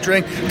Christina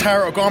Drink,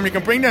 Tara O'Gorman. You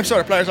can bring them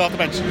sort of players off the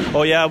bench.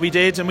 Oh yeah, we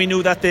did, and we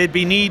knew that they'd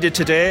be needed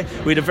today.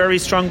 We had a very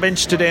strong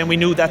bench today, and we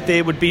knew that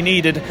they would be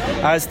needed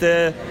as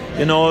the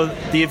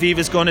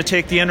Aviva's going to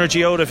take the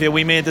energy out of you.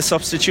 We made the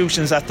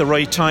substitutions at the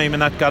right time,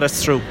 and that got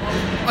us through.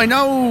 I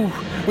know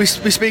we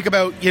speak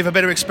about you have a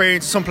bit of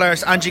experience. Some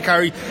players, Angie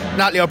Carey,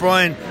 Natalie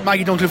O'Brien,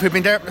 Maggie Duncliffe, who've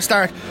been there at the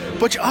start,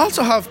 but you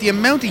also have the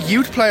amount of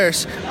youth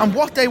players and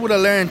what they would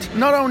have learned,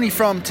 not only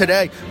from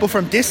today but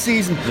from this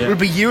season, will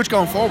be huge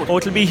going forward. Oh,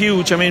 it'll be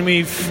huge. I mean,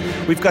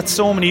 we've got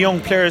so many young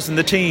players in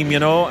the team, you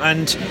know,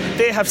 and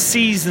they have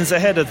seasons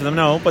ahead of them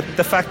now, but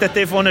the fact that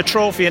they've won a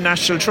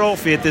national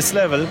trophy at this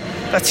level,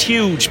 that's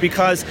huge,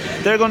 because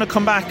they're going to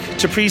come back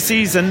to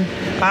pre-season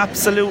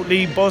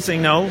absolutely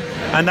buzzing now,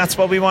 and that's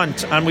what we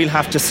want. And we'll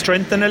have to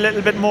strengthen a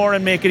little bit more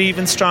and make it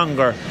even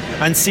stronger,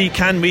 and see,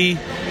 can we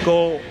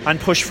go and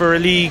push for a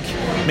league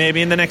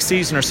maybe in the next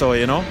season or so,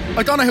 you know.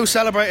 I don't know who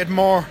celebrated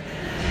more,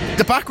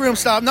 the backroom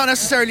staff, not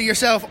necessarily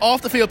yourself,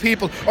 off the field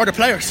people, or the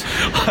players.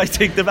 I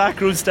think the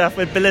backroom staff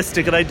went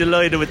ballistic, and I'm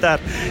delighted with that.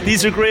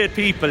 These are great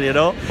people, you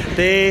know.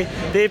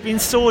 They've been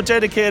so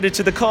dedicated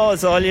to the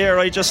cause all year.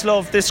 I just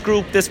love this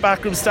group, this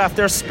backroom staff.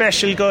 They're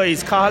special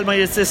guys. Cathal, my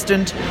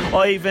assistant,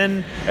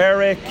 Ivan,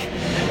 Eric,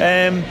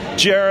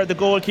 Jarrett, the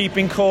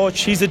goalkeeping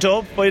coach. He's a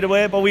dub, by the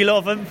way, but we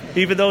love him,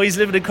 even though he's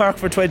lived in Cork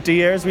for 20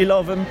 years. We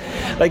love him.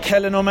 Like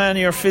Helen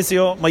O'Mahony, our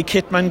physio, my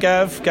kitman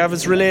Gav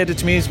is related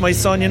to me, he's my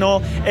son, you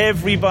know.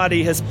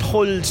 Everybody has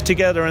pulled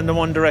together in the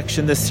one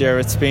direction this year.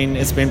 It's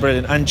been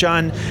brilliant. And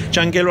John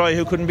Gilroy,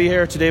 who couldn't be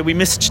here today, we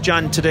missed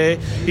John today.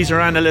 He's our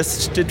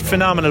analyst, did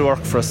phenomenal work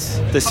for us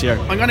this year.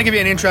 I'm going to give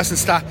you an interesting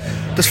stat.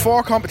 There's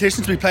 4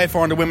 competitions we played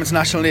for in the Women's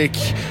National League.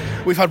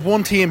 We've had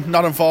one team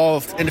not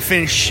involved in the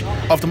finish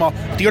of them all.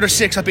 The other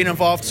 6 have been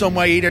involved some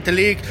way, either the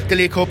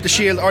League Cup, the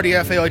Shield, or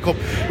the FAI Cup.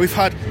 We've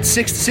had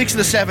 6 of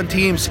the 7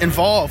 teams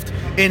involved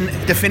in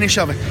the finish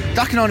of it.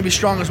 That can only be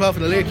strong as well for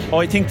the league. Oh,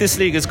 I think this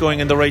league is going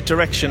in the right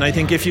direction. I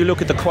think if you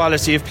look at the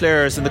quality of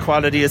players and the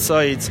quality of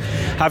sides,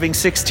 having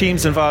 6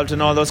 teams involved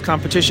in all those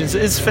competitions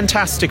is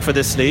fantastic for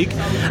this league.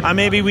 And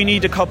maybe we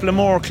need a couple of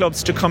more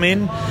clubs to come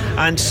in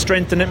and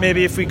strengthen it.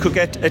 Maybe if we could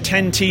get a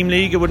 10-team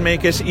league, it would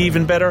make it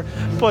even better.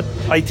 But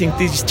I think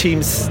these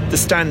teams, the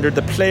standard,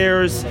 the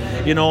players,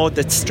 you know,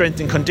 the strength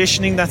and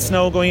conditioning that's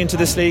now going into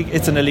this league,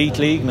 it's an elite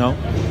league now.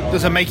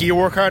 Does it make you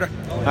work harder?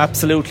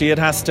 Absolutely, it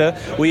has to.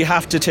 We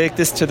have to take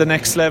this to the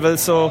next level.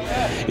 So,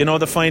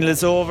 the final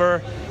is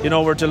over.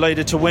 We're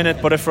delighted to win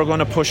it, but if we're going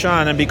to push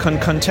on and become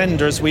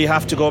contenders, we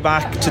have to go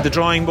back to the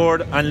drawing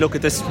board and look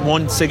at this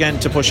once again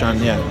to push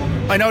on.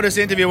 I know this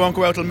interview won't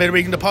go out till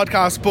midweek in the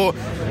podcast, but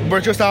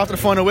we're just after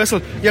the final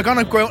whistle. You're going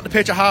to go out on the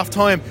pitch at half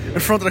time in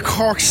front of the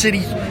Cork City.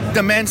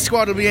 The men's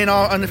squad will be in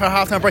and for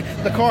half time break.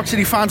 The Cork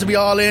City fans will be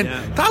all in.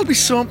 That'll be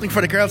something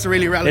for the girls to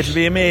really relish. It'll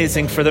be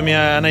amazing for them,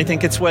 and I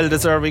think it's well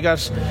deserved. We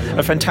got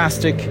a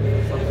fantastic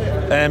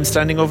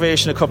standing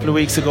ovation a couple of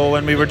weeks ago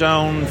when we were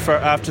down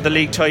after the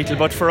league title,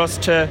 but for us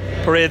to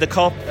parade the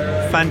cup,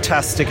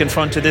 fantastic in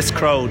front of this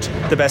crowd,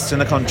 the best in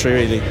the country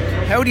really.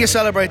 How do you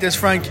celebrate this,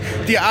 Frank?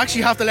 Do you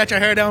actually have to let your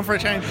hair down for a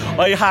change?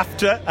 I have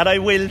to, and I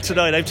will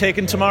tonight. I've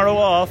taken tomorrow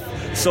off,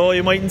 so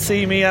you mightn't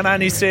see me on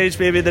any stage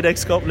maybe the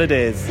next couple of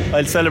days.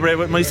 I'll celebrate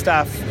with my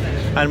staff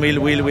and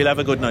we'll have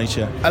a good night.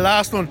 A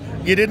last one,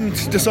 you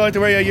didn't decide to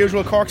wear your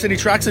usual Cork City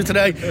tracksuit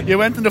today. You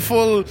went in the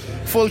full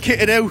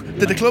kitted out.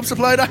 Did the club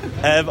supply that?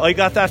 I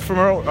got that from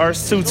our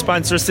suit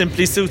sponsor,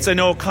 Simply Suits. I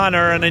know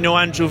Connor and I know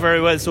Andrew very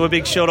well, so a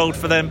big shout out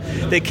for them.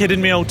 They kitted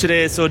me out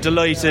today, so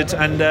delighted.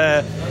 And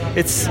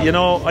it's,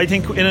 I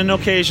think in an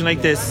occasion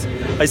like this,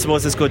 I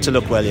suppose it's good to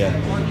look well.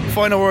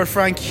 Final word,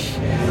 Frank.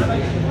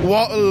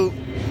 What will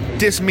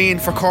this mean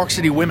for Cork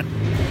City women?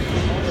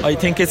 I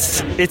think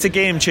it's a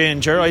game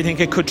changer. I think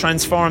it could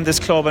transform this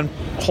club and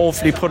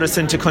hopefully put us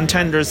into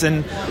contenders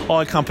in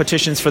all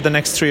competitions for the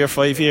next 3 or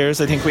 5 years.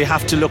 I think we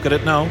have to look at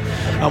it now,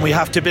 and we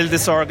have to build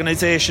this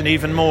organisation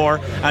even more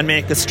and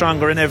make it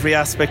stronger in every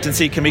aspect and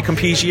see can we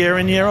compete year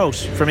in year out.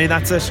 For me,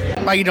 that's it.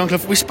 Maggie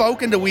Duncliffe, we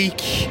spoke in the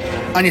week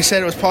and you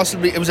said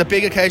it was a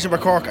big occasion for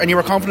Cork and you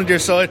were confident your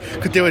side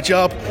could do a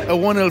job. A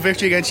 1-0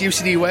 victory against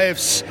UCD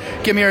Waves.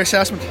 Give me your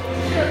assessment.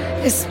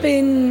 It's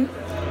been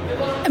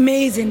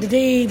amazing, the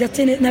day that's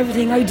in it and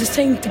everything. I just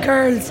think the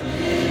girls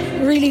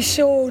really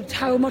showed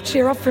how much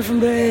they're up for from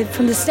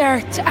the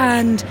start,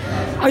 and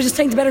I just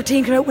think the better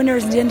team came out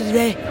winners at the end of the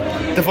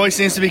day. The voice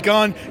seems to be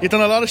gone. You've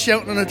done a lot of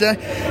shouting on the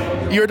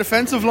day. Your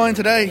defensive line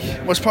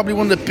today was probably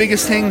one of the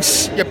biggest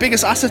things, your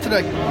biggest asset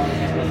today.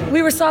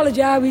 We were solid,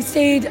 we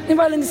stayed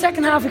well in the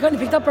second half. We kind of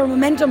picked up our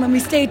momentum and we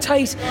stayed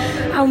tight,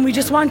 and we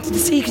just wanted to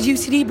see could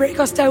UCD break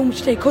us down,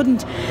 which they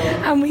couldn't,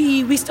 and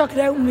we stuck it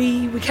out and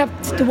we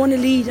kept the 1-0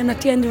 lead, and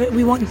at the end of it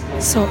we won,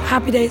 so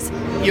happy days.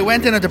 You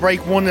went in at the break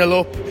 1-0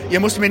 up.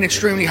 You must have been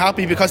extremely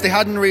happy because they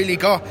hadn't really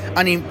got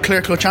any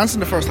clear cut chance in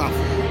the first half.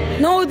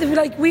 No,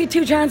 we had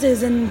 2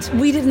 chances and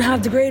we didn't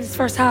have the greatest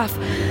first half,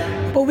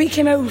 but we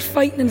came out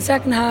fighting in the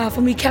second half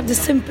and we kept it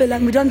simple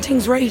and we done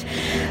things right,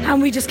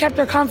 and we just kept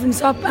our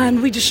confidence up,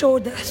 and we just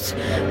showed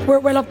that we're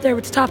well up there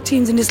with the top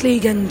teams in this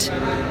league, and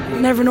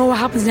you never know what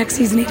happens next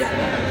season either.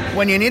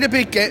 When you need a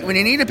big game,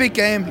 you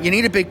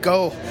need a big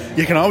goal.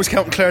 You can always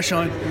count on Clare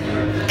Shine.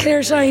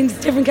 Clare Shine's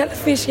different kettle of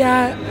fish,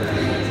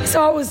 It's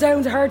always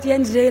down to her at the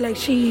end of the day.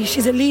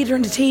 She's a leader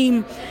in the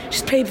team.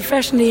 She's played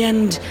professionally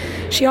and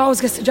she always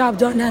gets the job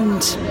done,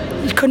 and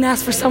you couldn't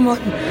ask for someone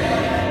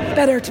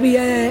better to be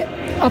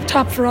up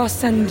top for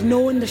us and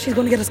knowing that she's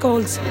going to get us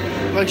goals.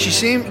 Well,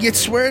 you'd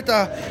swear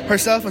that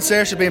herself and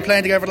Saoirse have been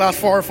playing together the last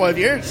 4 or 5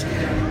 years.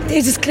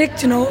 They just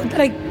clicked,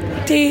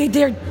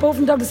 they're both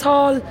from Douglas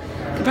Hall.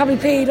 They probably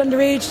played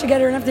underage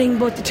together and everything,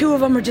 but the two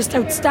of them are just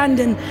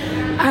outstanding,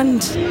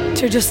 and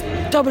they're just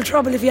double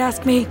trouble if you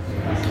ask me.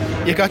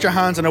 You got your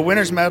hands on a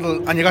winner's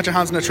medal and you got your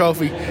hands on a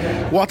trophy.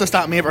 What does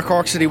that mean for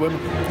Cork City women?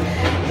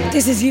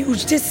 This is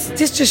huge. This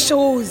just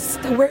shows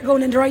that we're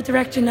going in the right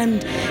direction,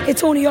 and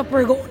it's only up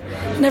we're going.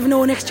 You never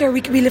know, next year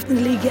we could be lifting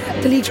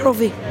the league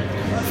trophy.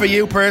 For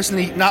you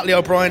personally, Natalie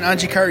O'Brien,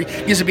 Angie Carey,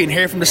 you've been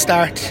here from the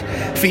start.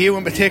 For you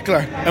in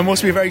particular, it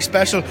must be very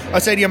special.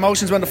 I'd say the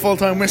emotions when the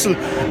full-time whistle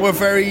were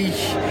very...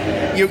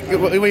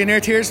 were you near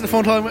tears in the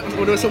full-time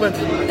whistle went?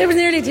 There was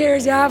nearly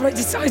tears, but I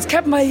just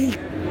kept my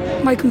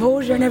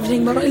composure and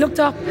everything, but I looked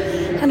up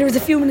and there was a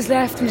few minutes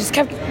left and just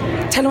kept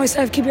telling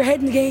myself, keep your head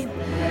in the game.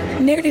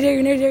 Nearly there,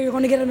 you're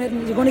going to get a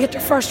medal, you're going to get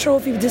your first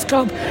trophy with this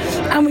club,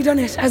 and we've done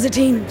it as a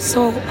team,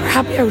 so we're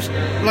happy out.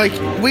 Like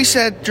we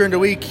said during the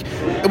week,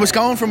 it was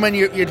going from when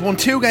you'd won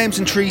 2 games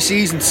in 3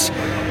 seasons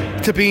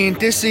to being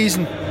this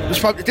season. It was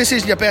probably this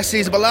season your best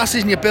season, but last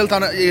season you built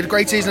on it, you had a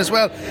great season as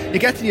well. You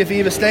get to the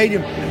Aviva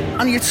Stadium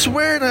and you'd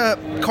swear that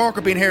Cork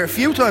had been here a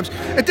few times.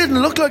 It didn't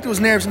look like there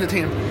was nerves in the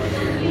team.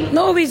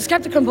 No, we just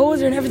kept the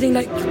composure and everything.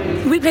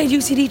 We played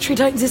UCD 3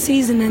 times this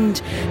season and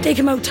they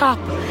came out top.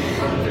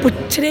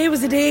 But today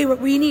was the day where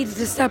we needed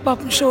to step up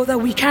and show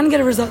that we can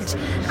get a result,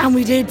 and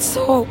we did.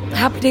 So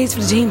happy days for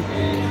the team.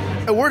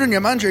 A word on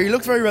your manager, he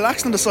looked very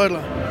relaxed on the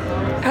sideline.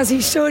 As he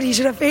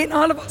should have faith in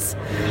all of us.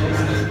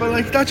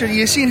 But that's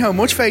you've seen how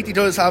much faith he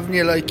does have in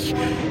you.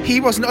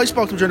 He wasn't. I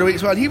spoke to him during the week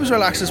as well. He was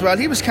relaxed as well.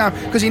 He was calm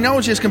because he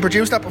knows he just can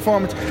produce that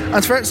performance. And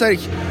it's fair to say,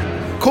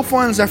 cup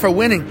finals are for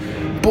winning.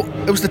 But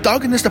it was the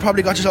doggedness that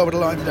probably got us over the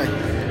line today.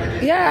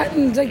 Yeah,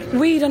 and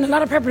we done a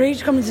lot of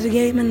preparation coming to the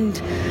game, and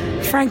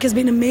Frank has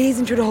been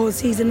amazing through the whole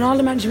season, and all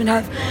the management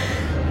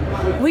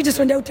have. We just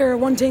went out there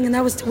one thing, and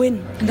that was to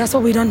win, and that's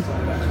what we done.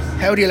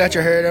 How do you let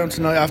your hair down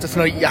tonight after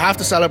tonight? You have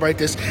to celebrate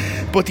this,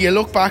 but do you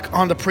look back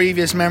on the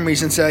previous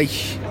memories and say,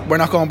 we're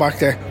not going back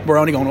there, we're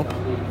only going up?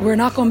 We're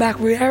not going back,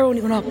 we are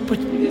only going up, but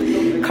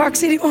Cork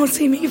City won't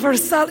see me for a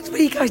solid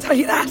week, I tell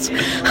you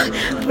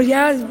that. But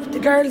yeah, the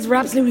girls were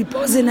absolutely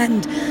buzzing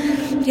and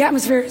the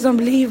atmosphere is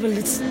unbelievable.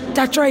 It's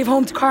that drive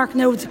home to Cork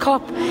now with the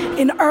cup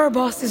in our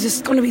bus is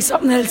just going to be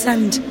something else,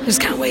 and I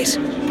just can't wait.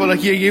 But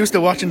like, you're used to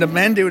watching the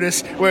men do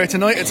this, where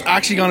tonight it's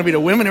actually going to be the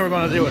women who are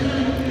going to do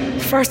it.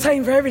 First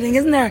time for everything,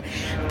 isn't there?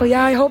 But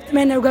yeah, I hope the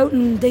men now go out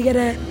and they get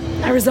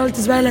a result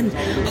as well, and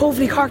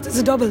hopefully Cork does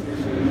a double.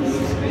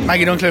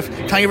 Maggie Duncliffe,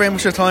 thank you very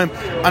much for your time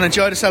and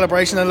enjoy the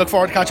celebration, and look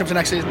forward to catching up to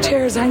next season.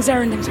 Cheers, thanks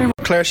Aaron, thanks very much.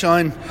 Clare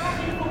Shine,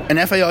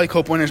 an FAI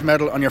Cup winners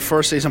medal on your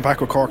first season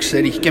back with Cork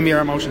City. Give me your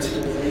emotions.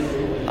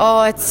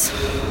 Oh, it's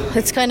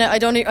kind of, I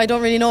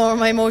don't really know where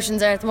my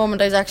emotions are at the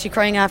moment. I was actually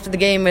crying after the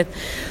game.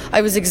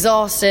 I was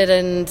exhausted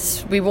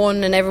and we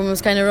won and everyone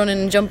was kind of running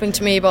and jumping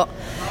to me, but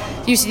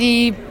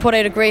UCD put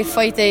out a great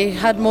fight. They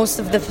had most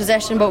of the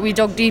possession, but we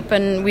dug deep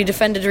and we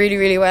defended really,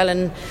 really well,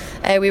 and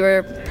we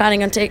were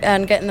planning on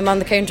getting them on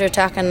the counter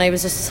attack, and I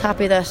was just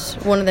happy that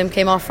one of them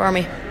came off for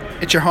me.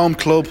 It's your home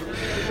club.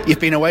 You've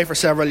been away for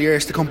several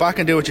years. To come back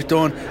and do what you've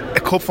done, a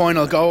cup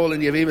final goal in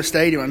the Aviva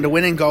Stadium and the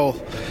winning goal.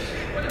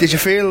 What did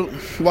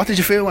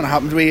you feel when it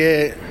happened?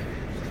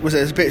 Was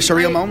it a bit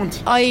surreal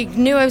moment? I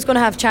knew I was going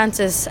to have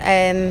chances,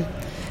 and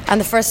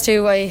the first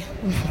two I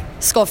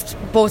scuffed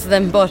both of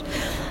them, but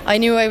I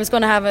knew I was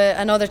going to have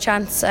another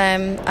chance,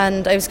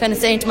 and I was kind of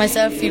saying to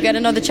myself, you get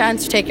another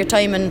chance, you take your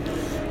time and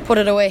put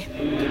it away.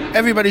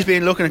 Everybody's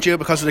been looking at you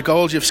because of the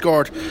goals you've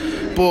scored,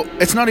 but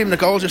it's not even the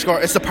goals you've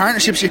scored, it's the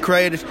partnerships you've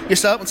created.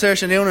 Yourself and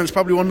Saoirse Noonan is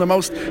probably one of the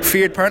most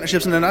feared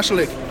partnerships in the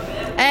National League.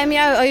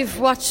 Yeah, I've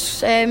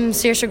watched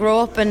Saoirse grow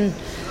up, and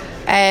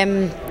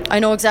I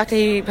know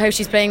exactly how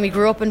she's playing. We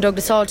grew up in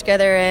Douglas Hall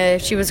together.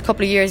 She was a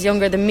couple of years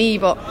younger than me,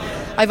 but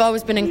I've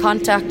always been in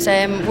contact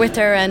with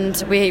her,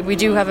 and we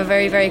do have a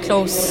very, very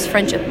close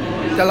friendship.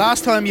 The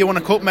last time you won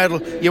a cup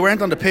medal, you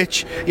weren't on the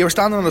pitch. You were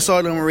standing on the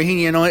sideline with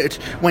Raheny United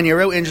when you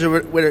were out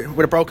injured with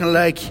a broken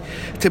leg.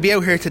 To be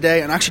out here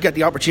today and actually get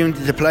the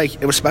opportunity to play,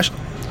 it was special.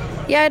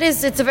 Yeah, it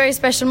is. It's a very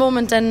special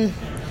moment, and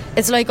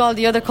it's like all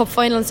the other cup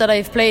finals that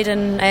I've played,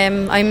 and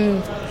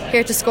I'm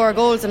here to score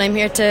goals, and I'm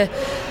here to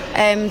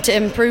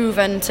improve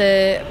and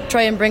to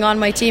try and bring on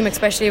my team,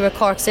 especially with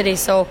Cork City.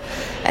 So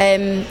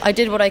I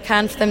did what I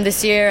can for them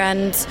this year,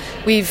 and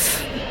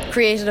we've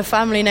created a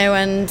family now,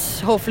 and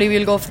hopefully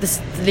we'll go for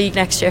the league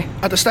next year.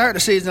 At the start of the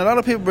season, a lot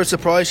of people were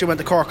surprised you went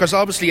to Cork, because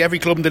obviously every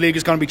club in the league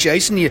is going to be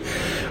chasing you.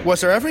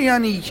 Was there ever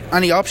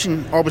any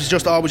option, or was it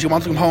just always you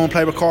wanted to come home and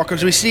play with Cork?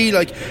 Because we see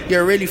like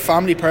you're a really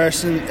family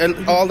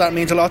person, all that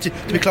means a lot to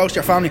be close to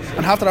your family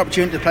and have that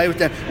opportunity to play with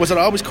them. Was it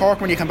always Cork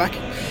when you came back?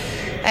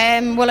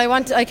 Well,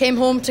 I came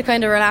home to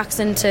kind of relax,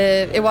 and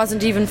it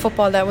wasn't even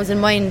football that was in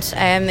mind.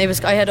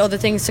 I had other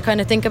things to kind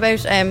of think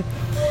about.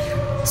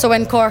 So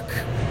when Cork,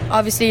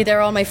 obviously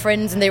they're all my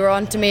friends and they were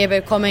on to me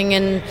about coming,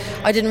 and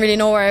I didn't really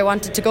know where I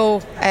wanted to go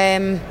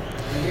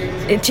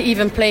to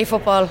even play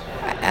football.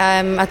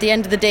 At the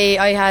end of the day,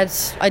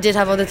 I did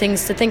have other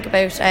things to think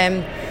about,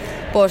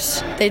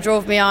 but they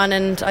drove me on,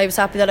 and I was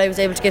happy that I was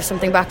able to give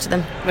something back to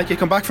them. Like, you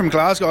come back from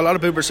Glasgow, a lot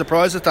of people were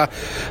surprised at that,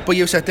 but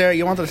you said there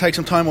you wanted to take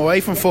some time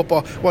away from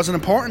football. Was it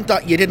important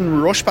that you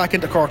didn't rush back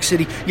into Cork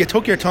City? You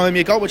took your time,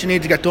 you got what you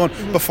needed to get done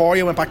before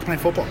you went back to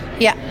playing football?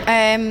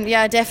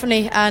 Yeah,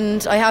 definitely,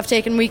 and I have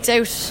taken weeks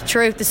out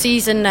throughout the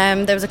season.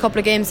 There was a couple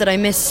of games that I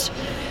missed,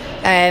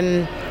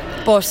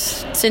 but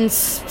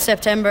since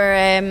September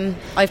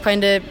I've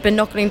kind of been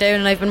knuckling down,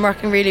 and I've been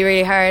working really,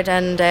 really hard,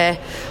 and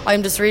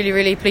I'm just really,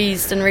 really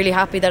pleased and really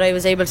happy that I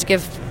was able to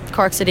give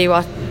Cork City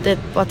what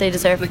they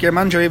deserve. Like, your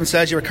manager even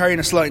says you were carrying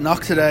a slight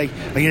knock today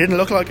and you didn't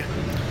look like it.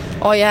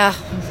 Oh yeah,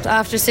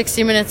 after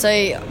 60 minutes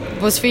I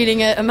was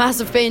feeling a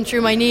massive pain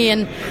through my knee,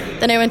 and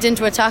then I went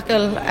into a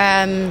tackle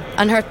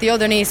and hurt the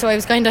other knee, so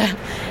it kind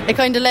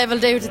of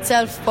levelled out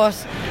itself, but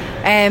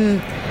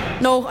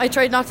no, I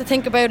tried not to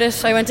think about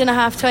it. I went in at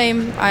half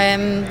time,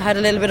 had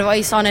a little bit of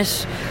ice on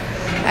it,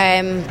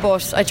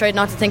 but I tried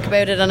not to think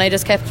about it, and I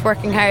just kept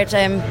working hard,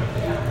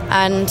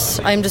 and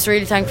I'm just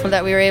really thankful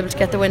that we were able to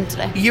get the win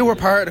today. You were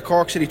part of the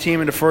Cork City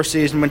team in the first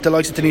season with the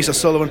likes of Denise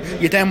O'Sullivan.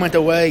 You then went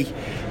away.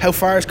 How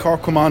far has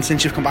Cork come on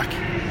since you've come back?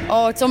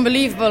 Oh, it's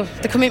unbelievable.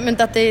 The commitment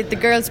that the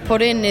girls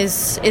put in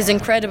is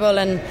incredible,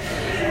 and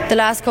the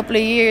last couple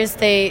of years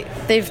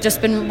they've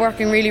just been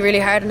working really, really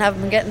hard and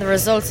haven't been getting the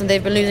results, and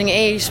they've been losing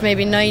 8,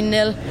 maybe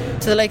 9-0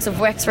 to the likes of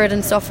Wexford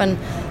and stuff, and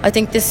I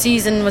think this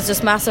season was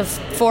just massive.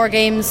 4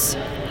 teams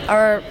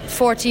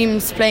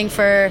playing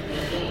for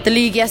the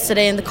league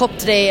yesterday and the cup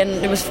today, and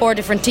it was 4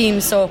 different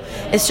teams, so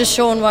it's just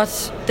shown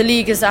what the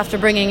league is after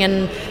bringing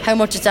and how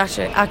much it's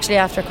actually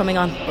after coming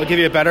on. I'll give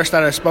you a better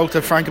stat. I spoke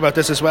to Frank about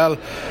this as well.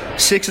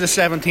 6 of the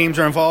 7 teams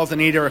are involved in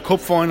either a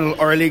cup final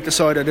or a league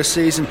decider this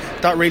season.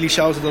 That really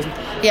shows it, doesn't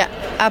it? Yeah,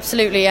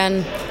 absolutely,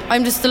 and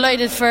I'm just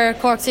delighted for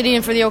Cork City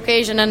and for the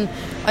occasion, and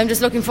I'm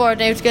just looking forward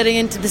now to getting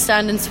into the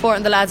stand and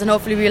supporting the lads, and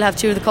hopefully we'll have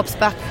 2 of the cups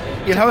back.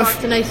 You'll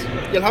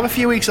have a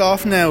few weeks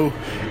off now.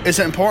 Is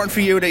it important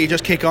for you that you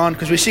just kick on?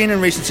 Because we've seen in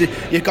recency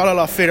you've got a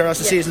lot fitter as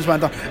the seasons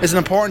went on. Is it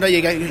important that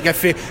you get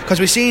fit? Because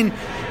we've seen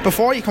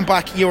before you come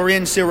back, you were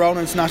in Sue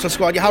Rowland's national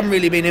squad. You haven't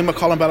really been in with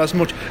Colin Bell as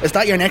much. Is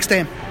that your next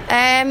aim?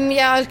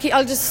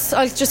 I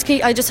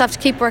just have to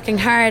keep working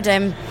hard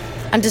and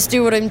just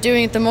do what I'm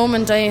doing at the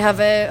moment. I have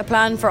a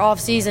plan for off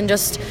season,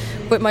 just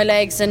with my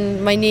legs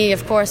and my knee.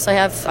 Of course, I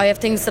have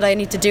things that I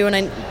need to do, and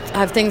I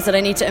have things that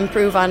I need to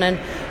improve on, and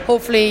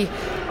hopefully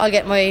I'll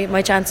get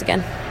my chance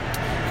again.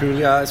 Cool.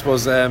 Yeah, I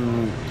suppose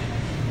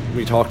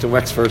we talked in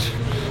Wexford,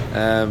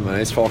 and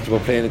I talked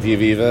about playing at the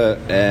Aviva.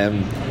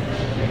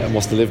 It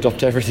must have lived up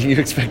to everything you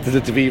expected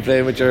it to be,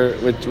 playing with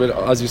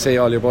as you say,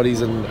 all your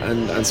buddies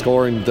and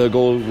scoring the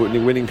goal,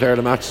 winning player of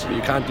the match.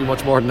 You can't do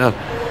much more than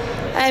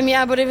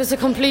that. But it was a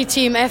complete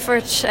team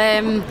effort.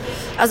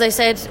 As I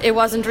said, it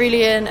wasn't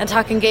really an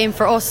attacking game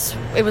for us.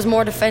 It was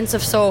more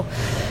defensive. So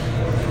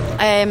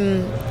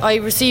I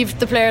received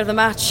the player of the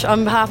match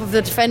on behalf of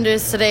the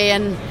defenders today,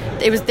 and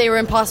they were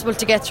impossible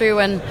to get through,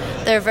 and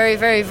they're very,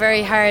 very,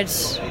 very hard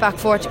back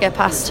four to get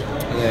past.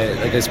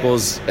 I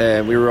suppose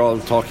we were all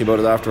talking about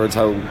it afterwards,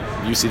 how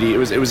UCD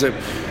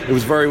it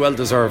was very well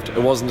deserved.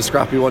 It wasn't a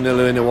scrappy 1-0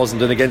 win, it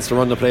wasn't an against the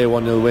run to play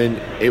 1-0 win.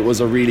 It was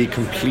a really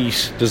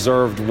complete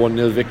deserved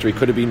 1-0 victory.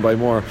 Could have been by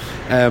more.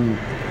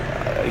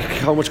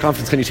 How much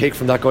confidence can you take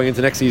from that going into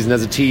next season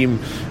as a team,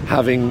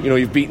 having,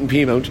 you've beaten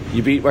Peamount,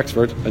 you beat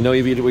Wexford, and now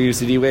you beat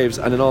UCD Waves,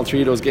 and in all three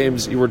of those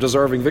games you were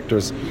deserving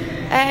victors?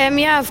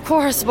 Of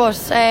course,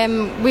 but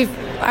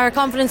our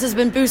confidence has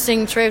been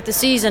boosting throughout the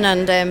season,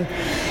 and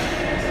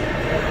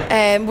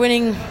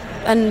winning,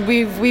 and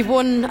we've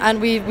won,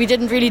 and we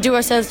didn't really do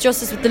ourselves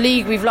justice with the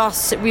league. We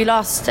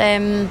lost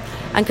and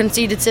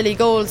conceded silly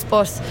goals,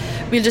 but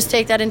we'll just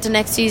take that into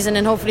next season,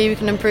 and hopefully we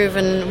can improve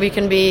and we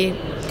can be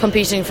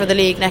competing for the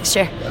league next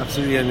year.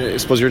 Absolutely. And I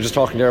suppose you were just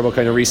talking there about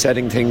kind of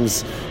resetting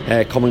things,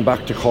 coming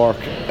back to Cork.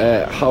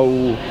 How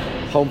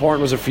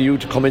important was it for you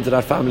to come into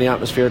that family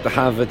atmosphere, to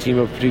have a team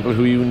of people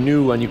who you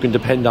knew and you can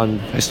depend on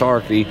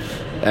historically,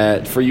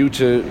 for you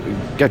to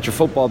get your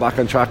football back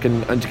on track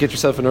and to get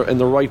yourself in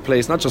the right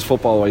place, not just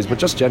football wise but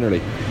just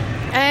generally?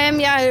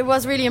 It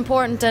was really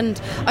important, and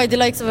I had the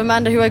likes of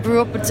Amanda, who I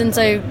grew up with since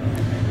I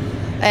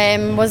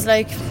was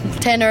like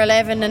 10 or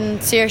 11, and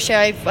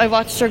Saoirse, I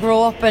watched her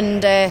grow up,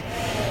 and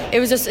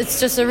it's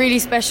just a really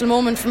special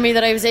moment for me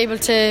that I was able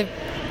to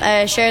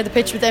share the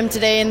pitch with them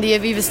today in the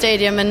Aviva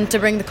Stadium, and to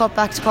bring the cup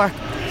back to Cork.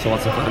 So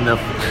what's the plan now?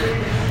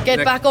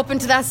 Get back up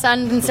into that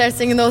stand and start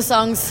singing those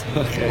songs.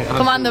 Okay,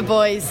 come on, the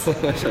boys.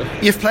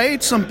 You've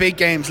played some big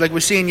games, like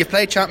we've seen. You've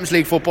played Champions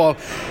League football.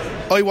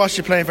 I watched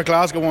you playing for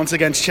Glasgow once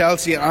against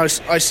Chelsea, and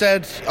I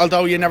said,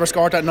 although you never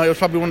scored that night, it was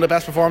probably one of the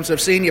best performances I've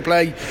seen you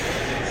play.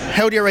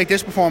 How do you rate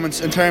this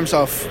performance in terms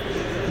of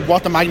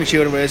what the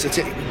magnitude of it is?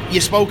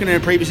 You've spoken in a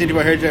previous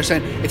interview, I heard you there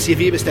saying it's the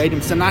Aviva Stadium,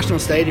 it's the national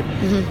stadium.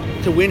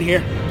 To win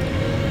here,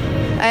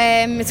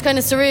 it's kind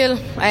of surreal.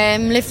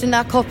 Lifting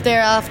that cup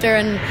there after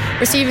and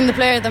receiving the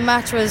player of the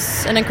match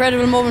was an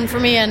incredible moment for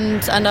me,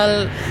 and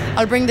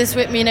I'll bring this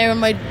with me now in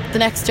the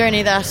next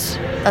journey that's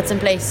in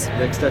place.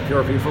 Next step,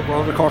 European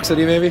football in Cork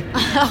City maybe?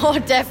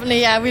 Oh, definitely,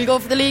 yeah. We'll go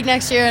for the league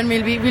next year, and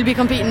we'll be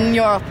competing in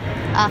Europe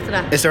after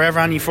that. Is there ever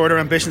any further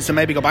ambitions to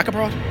maybe go back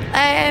abroad?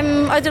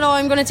 I don't know.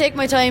 I'm going to take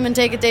my time and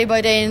take it day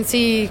by day and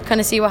see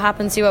what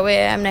happens, see what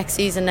way I am next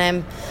season.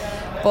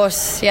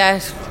 But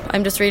yeah,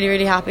 I'm just really,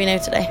 really happy now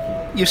today.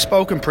 You've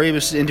spoken in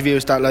previous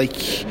interviews that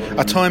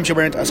at times you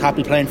weren't as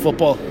happy playing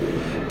football.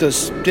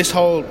 Does this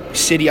whole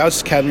city,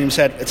 as Kevin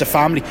said, it's a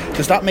family,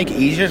 does that make it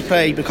easier to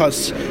play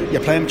because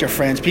you're playing with your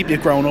friends, people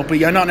you've grown up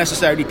with? You're not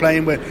necessarily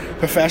playing with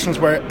professionals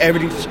where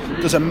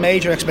there's a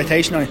major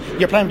expectation on you.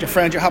 You're playing with your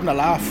friends, you're having a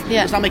laugh.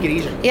 Yeah. Does that make it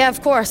easier? Yeah,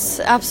 of course,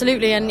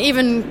 absolutely. And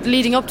even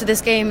leading up to this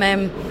game,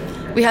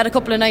 we had a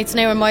couple of nights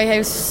now in my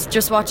house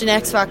just watching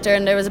X Factor,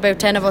 and there was about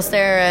 10 of us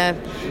there,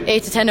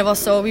 8 to 10 of us,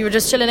 so we were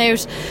just chilling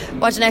out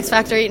watching X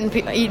Factor,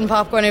 eating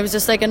popcorn. It was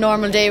just like a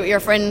normal day with your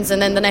friends,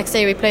 and then the next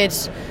day we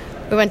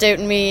went out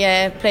and we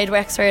played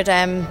Wexford.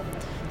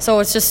 So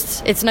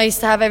it's nice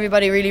to have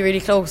everybody really, really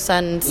close,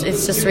 and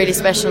it's just a really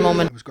special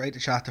moment. It was great to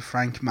chat to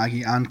Frank,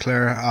 Maggie and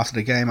Clare after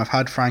the game. I've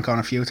had Frank on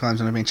a few times,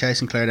 and I've been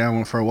chasing Clare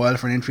down for a while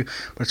for an interview,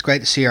 but it's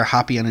great to see her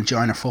happy and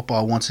enjoying her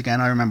football once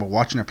again. I remember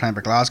watching her playing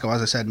for Glasgow,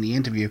 as I said in the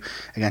interview,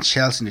 against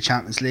Chelsea in the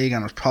Champions League,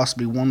 and it was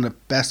possibly one of the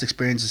best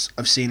experiences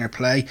I've seen her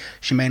play.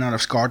 She may not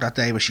have scored that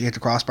day, but she hit the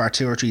crossbar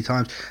 2 or 3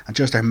 times, and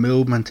just her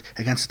movement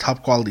against the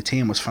top quality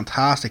team was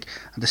fantastic.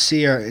 And to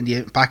see her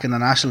back in the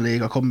National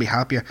League, I couldn't be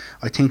happier.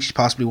 I think she's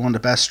possibly one of the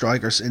best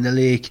strikers in the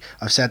league.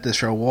 I've said this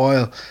for a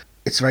while.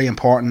 it's very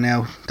important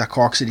now that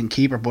Cork City can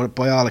keep her, but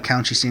by all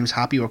accounts she seems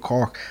happy with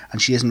Cork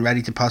and she isn't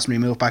ready to possibly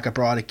move back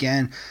abroad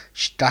again.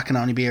 That can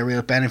only be a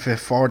real benefit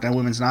for the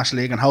Women's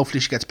National League, and hopefully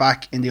she gets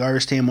back in the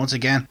Irish team once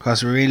again,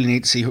 because we really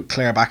need to see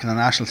Clare back in the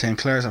national team.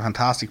 Clare's a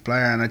fantastic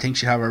player and I think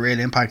she'll have a real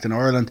impact in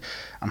Ireland,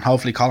 and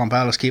hopefully Colin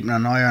Bell is keeping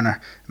an eye on her.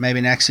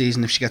 Maybe next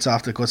season, if she gets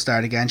off to a good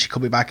start again, she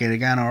could be back in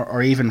again,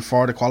 or even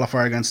for the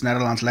qualifier against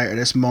Netherlands later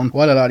this month.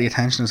 While a lot of the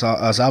attention is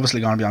obviously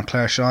going to be on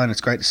Clare Shine,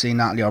 it's great to see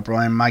Natalie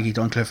O'Brien, Maggi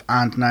Duncliffe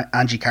and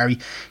Angie Carey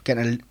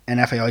getting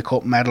an FAI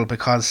Cup medal,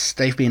 because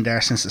they've been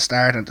there since the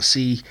start, and to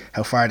see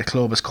how far the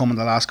club has come in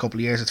the last couple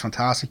of years, it's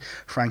fantastic.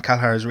 Frank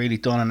Kelleher has really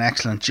done an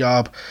excellent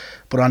job.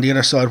 But on the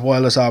other side,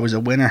 while there's always a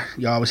winner,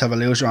 you always have a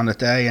loser on the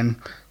day, and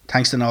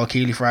thanks to Noel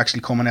Kealy for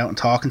actually coming out and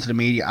talking to the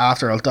media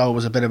after, although it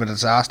was a bit of a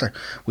disaster.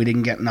 We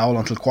didn't get Noel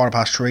until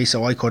 3:15,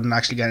 so I couldn't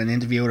actually get an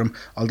interview with him,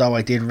 although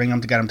I did ring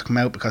him to get him to come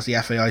out because the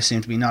FAI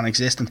seemed to be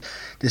non-existent.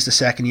 This is the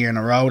second year in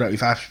a row that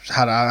we've had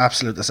an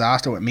absolute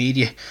disaster with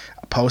media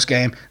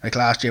post-game. Like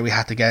last year we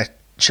had to get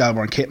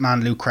Shelbourne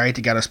Kitman, Luke Craig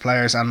to get us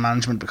players and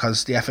management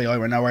because the FAI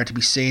were nowhere to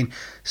be seen.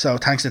 So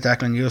thanks to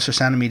Declan Hughes for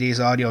sending me these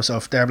audios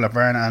of Dearbhaile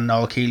Beirne and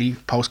Noel Kealy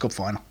post-cup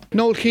final.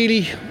 Noel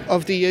Kealy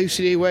of the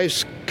UCD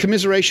Waves,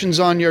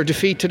 commiserations on your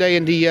defeat today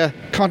in the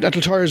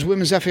Continental Tires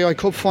Women's FAI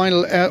Cup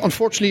final.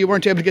 Unfortunately you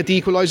weren't able to get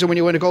the equaliser when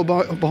you went to go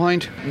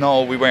behind.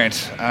 No, we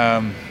weren't.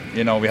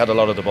 We had a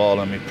lot of the ball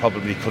and we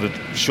probably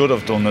should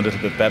have done a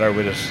little bit better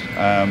with it.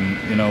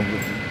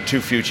 Too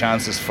few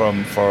chances for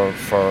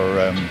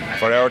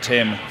our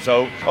team.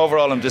 So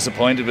overall, I'm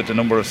disappointed with the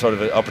number of sort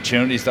of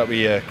opportunities that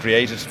we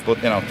created.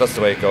 But that's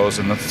the way it goes,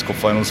 and that's cup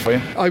finals for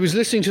you. I was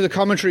listening to the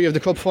commentary of the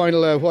cup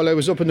final while I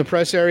was up in the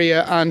press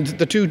area, and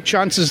the two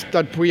chances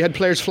that we had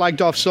players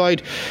flagged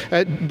offside,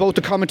 both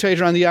the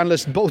commentator and the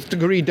analyst both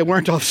agreed they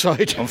weren't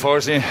offside.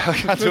 Unfortunately, I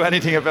can't do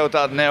anything about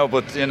that now.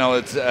 But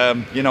it's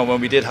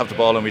when we did have the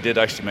ball and we did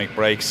actually make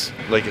breaks,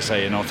 like you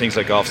say, things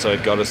like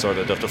offside got us sort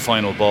of the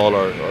final ball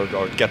or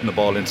getting the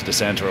ball into the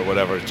centre or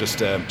whatever. Just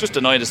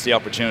denied us the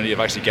opportunity of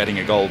actually getting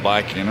a goal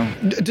back.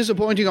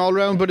 Disappointing all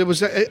round, but it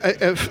was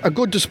a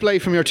good display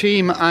from your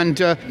team, and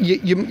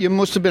you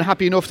must have been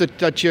happy enough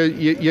that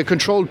you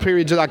controlled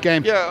periods of that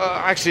game.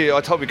 Yeah, actually,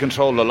 I thought we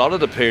controlled a lot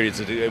of the periods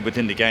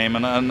within the game,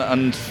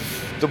 and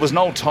there was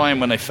no time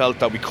when I felt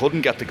that we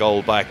couldn't get the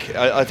goal back.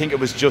 I think it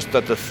was just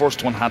that the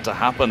first one had to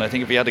happen. I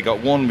think if we had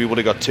got one, we would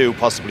have got two,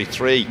 possibly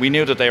three. We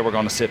knew that they were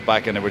going to sit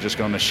back and they were just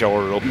going to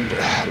shore it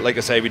up. Like I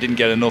say, we didn't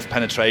get enough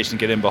penetration,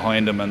 get in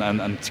behind them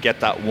and to get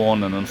that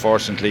one, and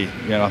unfortunately,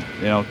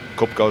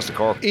 cup goes to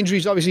Cork.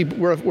 Injuries obviously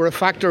were a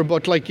factor,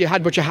 but like you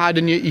had what you had,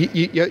 and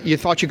you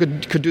thought you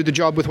could do the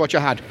job with what you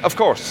had. Of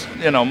course,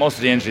 most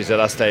of the injuries at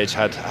that stage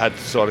had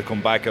sort of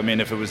come back. I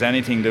mean, if it was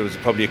anything, there was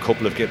probably a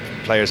couple of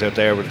players out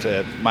there with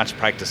match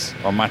practice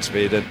or match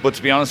speed. But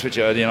to be honest with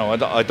you,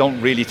 I don't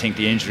really think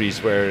the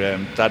injuries were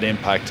that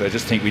impact. I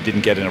just think we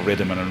didn't get in a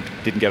rhythm and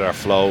didn't get our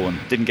flow and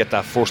didn't get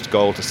that first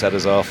goal to set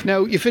us off.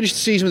 Now, you finished the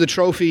season with a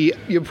trophy.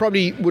 You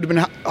probably would have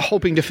been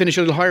hoping to finish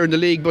a little higher in the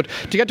league, but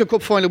to get to a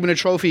cup final and win a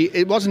trophy,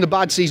 it wasn't a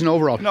bad season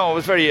overall. No, I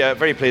was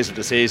very pleased with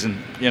the season.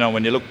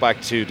 When you look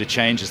back to the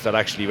changes that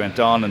actually went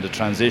on and the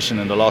transition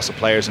and the loss of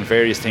players and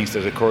various things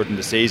that occurred in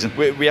the season,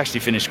 we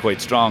actually finished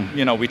quite strong.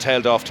 We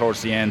tailed off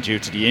towards the end due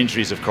to the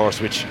injuries, of course,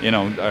 which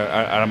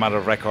are a matter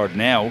of record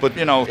now. But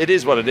it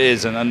is what it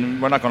is,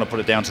 and we're not going to put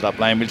it down to that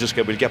blame.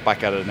 We'll get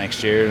back at it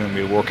next year, and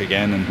we'll work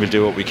again, and we'll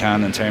do what we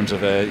can in terms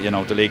of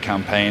the league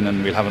campaign,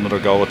 and we'll have another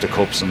go at the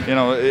cups. And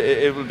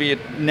it will be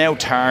now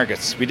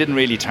targets. We didn't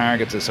really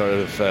target the sort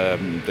of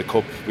the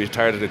cup. We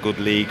targeted a good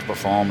league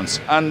performance,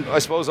 and I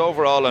suppose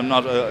overall I'm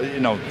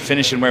not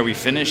finishing where we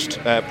finished.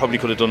 Probably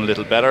could have done a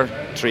little better,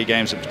 3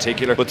 games in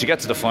particular. But to get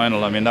to the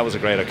final, I mean, that was a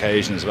great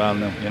occasion as well.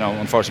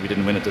 Unfortunately we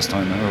didn't win it this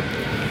time.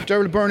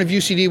 Dearbhaile Beirne of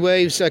UCD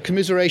Waves,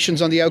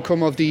 commiserations on the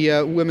outcome of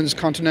the Women's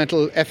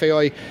Continental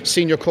FAI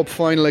Senior Cup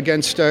final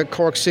against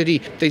Cork City.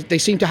 They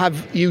seem to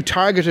have you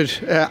targeted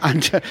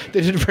and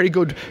they did a very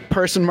good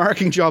person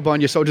marking job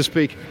on you, so to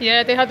speak.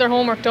 Yeah, they had their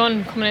homework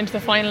done coming into the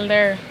final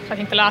there. I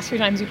think the last few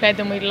times we played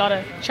them we had a lot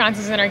of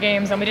chances in our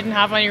games and we didn't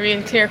have any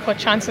real clear-cut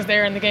chances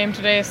there in the game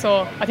today,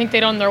 so I think they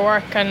done their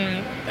work,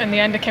 and in the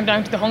end it came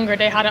down to the hunger.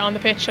 They had it on the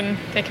pitch and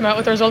they came out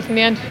with the result in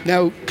the end.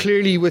 Now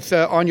clearly with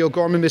Anya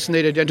Gorman missing,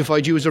 they'd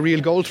identified you as a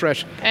real goal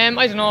threat. I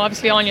don't know,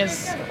 obviously when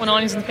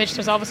Anya's on the pitch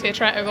there's obviously a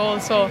threat of goal,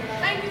 so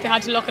they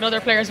had to look at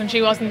other players when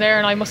she wasn't there,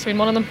 and I must have been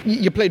one of them.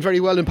 You played very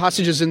well in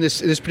passages in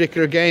this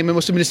particular game. It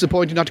must have been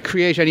disappointing not to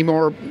create any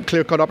more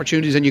clear-cut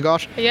opportunities than you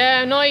got.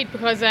 Yeah, annoyed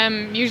because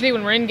usually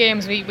when we're in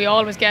games we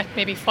always get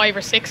maybe 5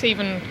 or 6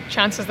 even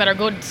chances that are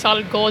good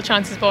solid goal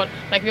chances, but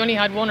like we only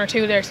had 1 or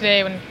 2 there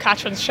today when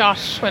Catherine's shot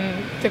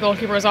when the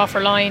goalkeeper was off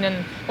her line,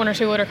 and 1 or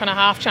 2 other kind of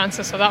half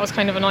chances, so that was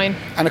kind of annoying.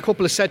 And a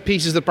couple of set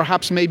pieces that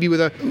perhaps maybe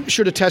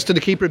should have tested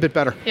the keeper a bit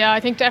better. Yeah, I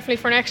think definitely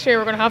for next year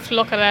we're going to have to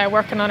look at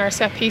working on our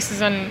set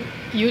pieces and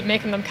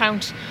making them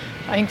count.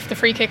 I think for the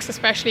free kicks,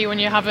 especially when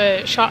you have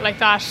a shot like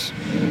that,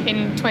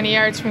 in 20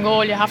 yards from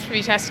goal, you have to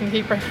be testing the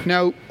keeper.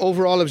 Now,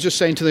 overall, I was just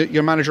saying to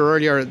your manager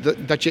earlier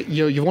that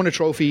you won a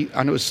trophy,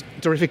 and it was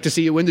terrific to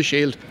see you win the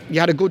Shield. You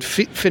had a good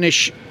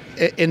finish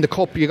in the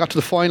Cup, you got to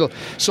the final,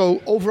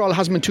 so overall it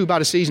hasn't been too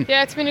bad a season.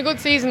 Yeah, it's been a good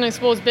season, I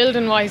suppose,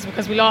 building wise,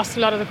 because we lost a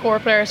lot of the core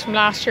players from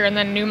last year, and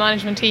then new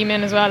management team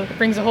in as well. It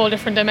brings a whole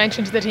different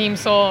dimension to the team,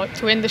 so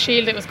to win the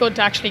Shield it was good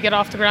to actually get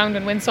off the ground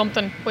and win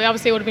something. We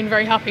obviously would have been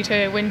very happy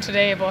to win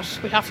today, but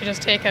we have to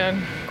just take it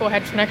and go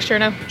ahead for next year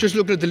now. Just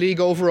looking at the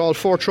league overall,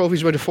 4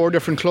 trophies with 4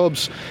 different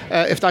clubs.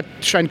 If that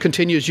trend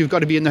continues, you've got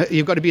to be in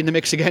the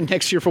mix again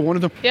next year for one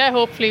of them. Yeah,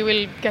 hopefully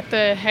we'll get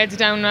the heads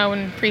down now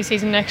in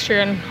pre-season next year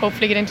and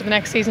hopefully get into the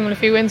next season with a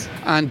few wins.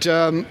 And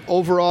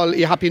overall,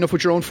 you're happy enough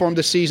with your own form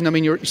this season? I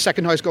mean, you're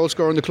second highest goal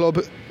scorer in the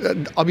club.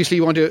 Obviously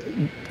you want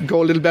to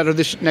go a little better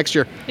this next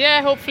year.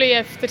 Yeah, hopefully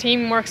if the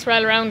team works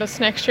well around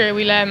us next year,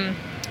 we'll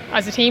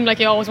as a team, like,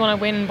 you always want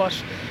to win, but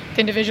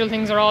the individual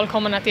things are all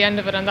coming at the end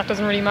of it, and that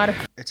doesn't really matter.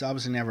 It's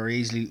obviously never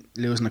easy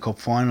losing a cup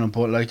final,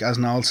 but like as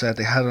Noel said,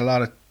 they had a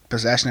lot of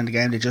possession in the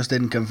game, they just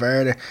didn't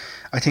convert it.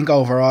 I think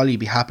overall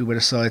you'd be happy with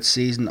a side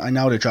season. I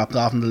know they dropped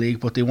off in the league,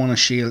 but they won a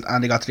Shield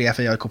and they got to the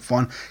FAI Cup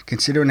final.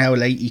 Considering how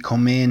late he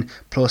come in,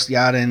 plus the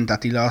add-in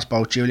that they lost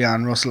both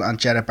Julianne Russell and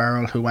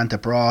Dearbhaile, who went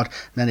abroad,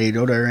 and then they had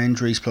other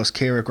injuries, plus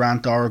Ciara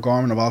Grant, Dora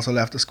Gorman have also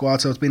left the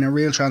squad, so it's been a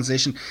real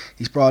transition.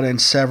 He's brought in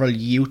several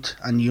youth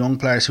and young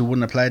players who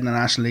wouldn't have played in the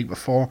National League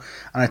before,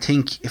 and I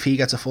think if he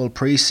gets a full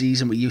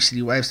pre-season with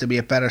UCD Waves, they'll be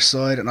a better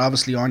side. And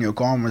obviously Anya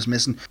Gorman was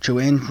missing through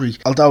injury.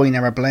 Although he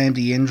never blamed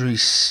the injuries,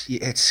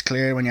 it's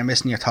clear when you're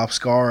missing your top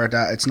scorer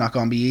that it's not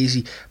going to be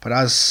easy. But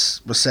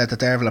as was said to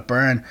Dearbhaile at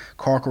Beirne,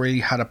 Cork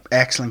really had an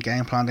excellent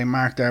game plan. They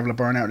marked Dearbhaile at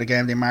Beirne out of the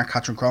game, they marked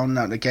Catherine Cronin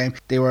out of the game.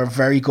 They were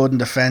very good in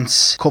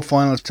defence. Cup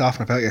finals, it's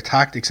often about your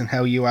tactics and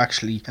how you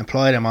actually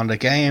employ them on the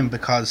game,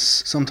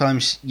 because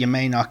sometimes you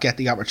may not get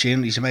the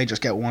opportunities, you may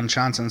just get one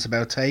chance and it's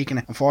about taking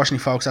it.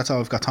 Unfortunately folks, that's all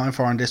we've got time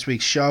for on this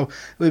week's show.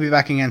 We'll be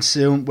back again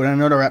soon with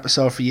another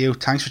episode for you.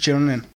 Thanks for tuning in.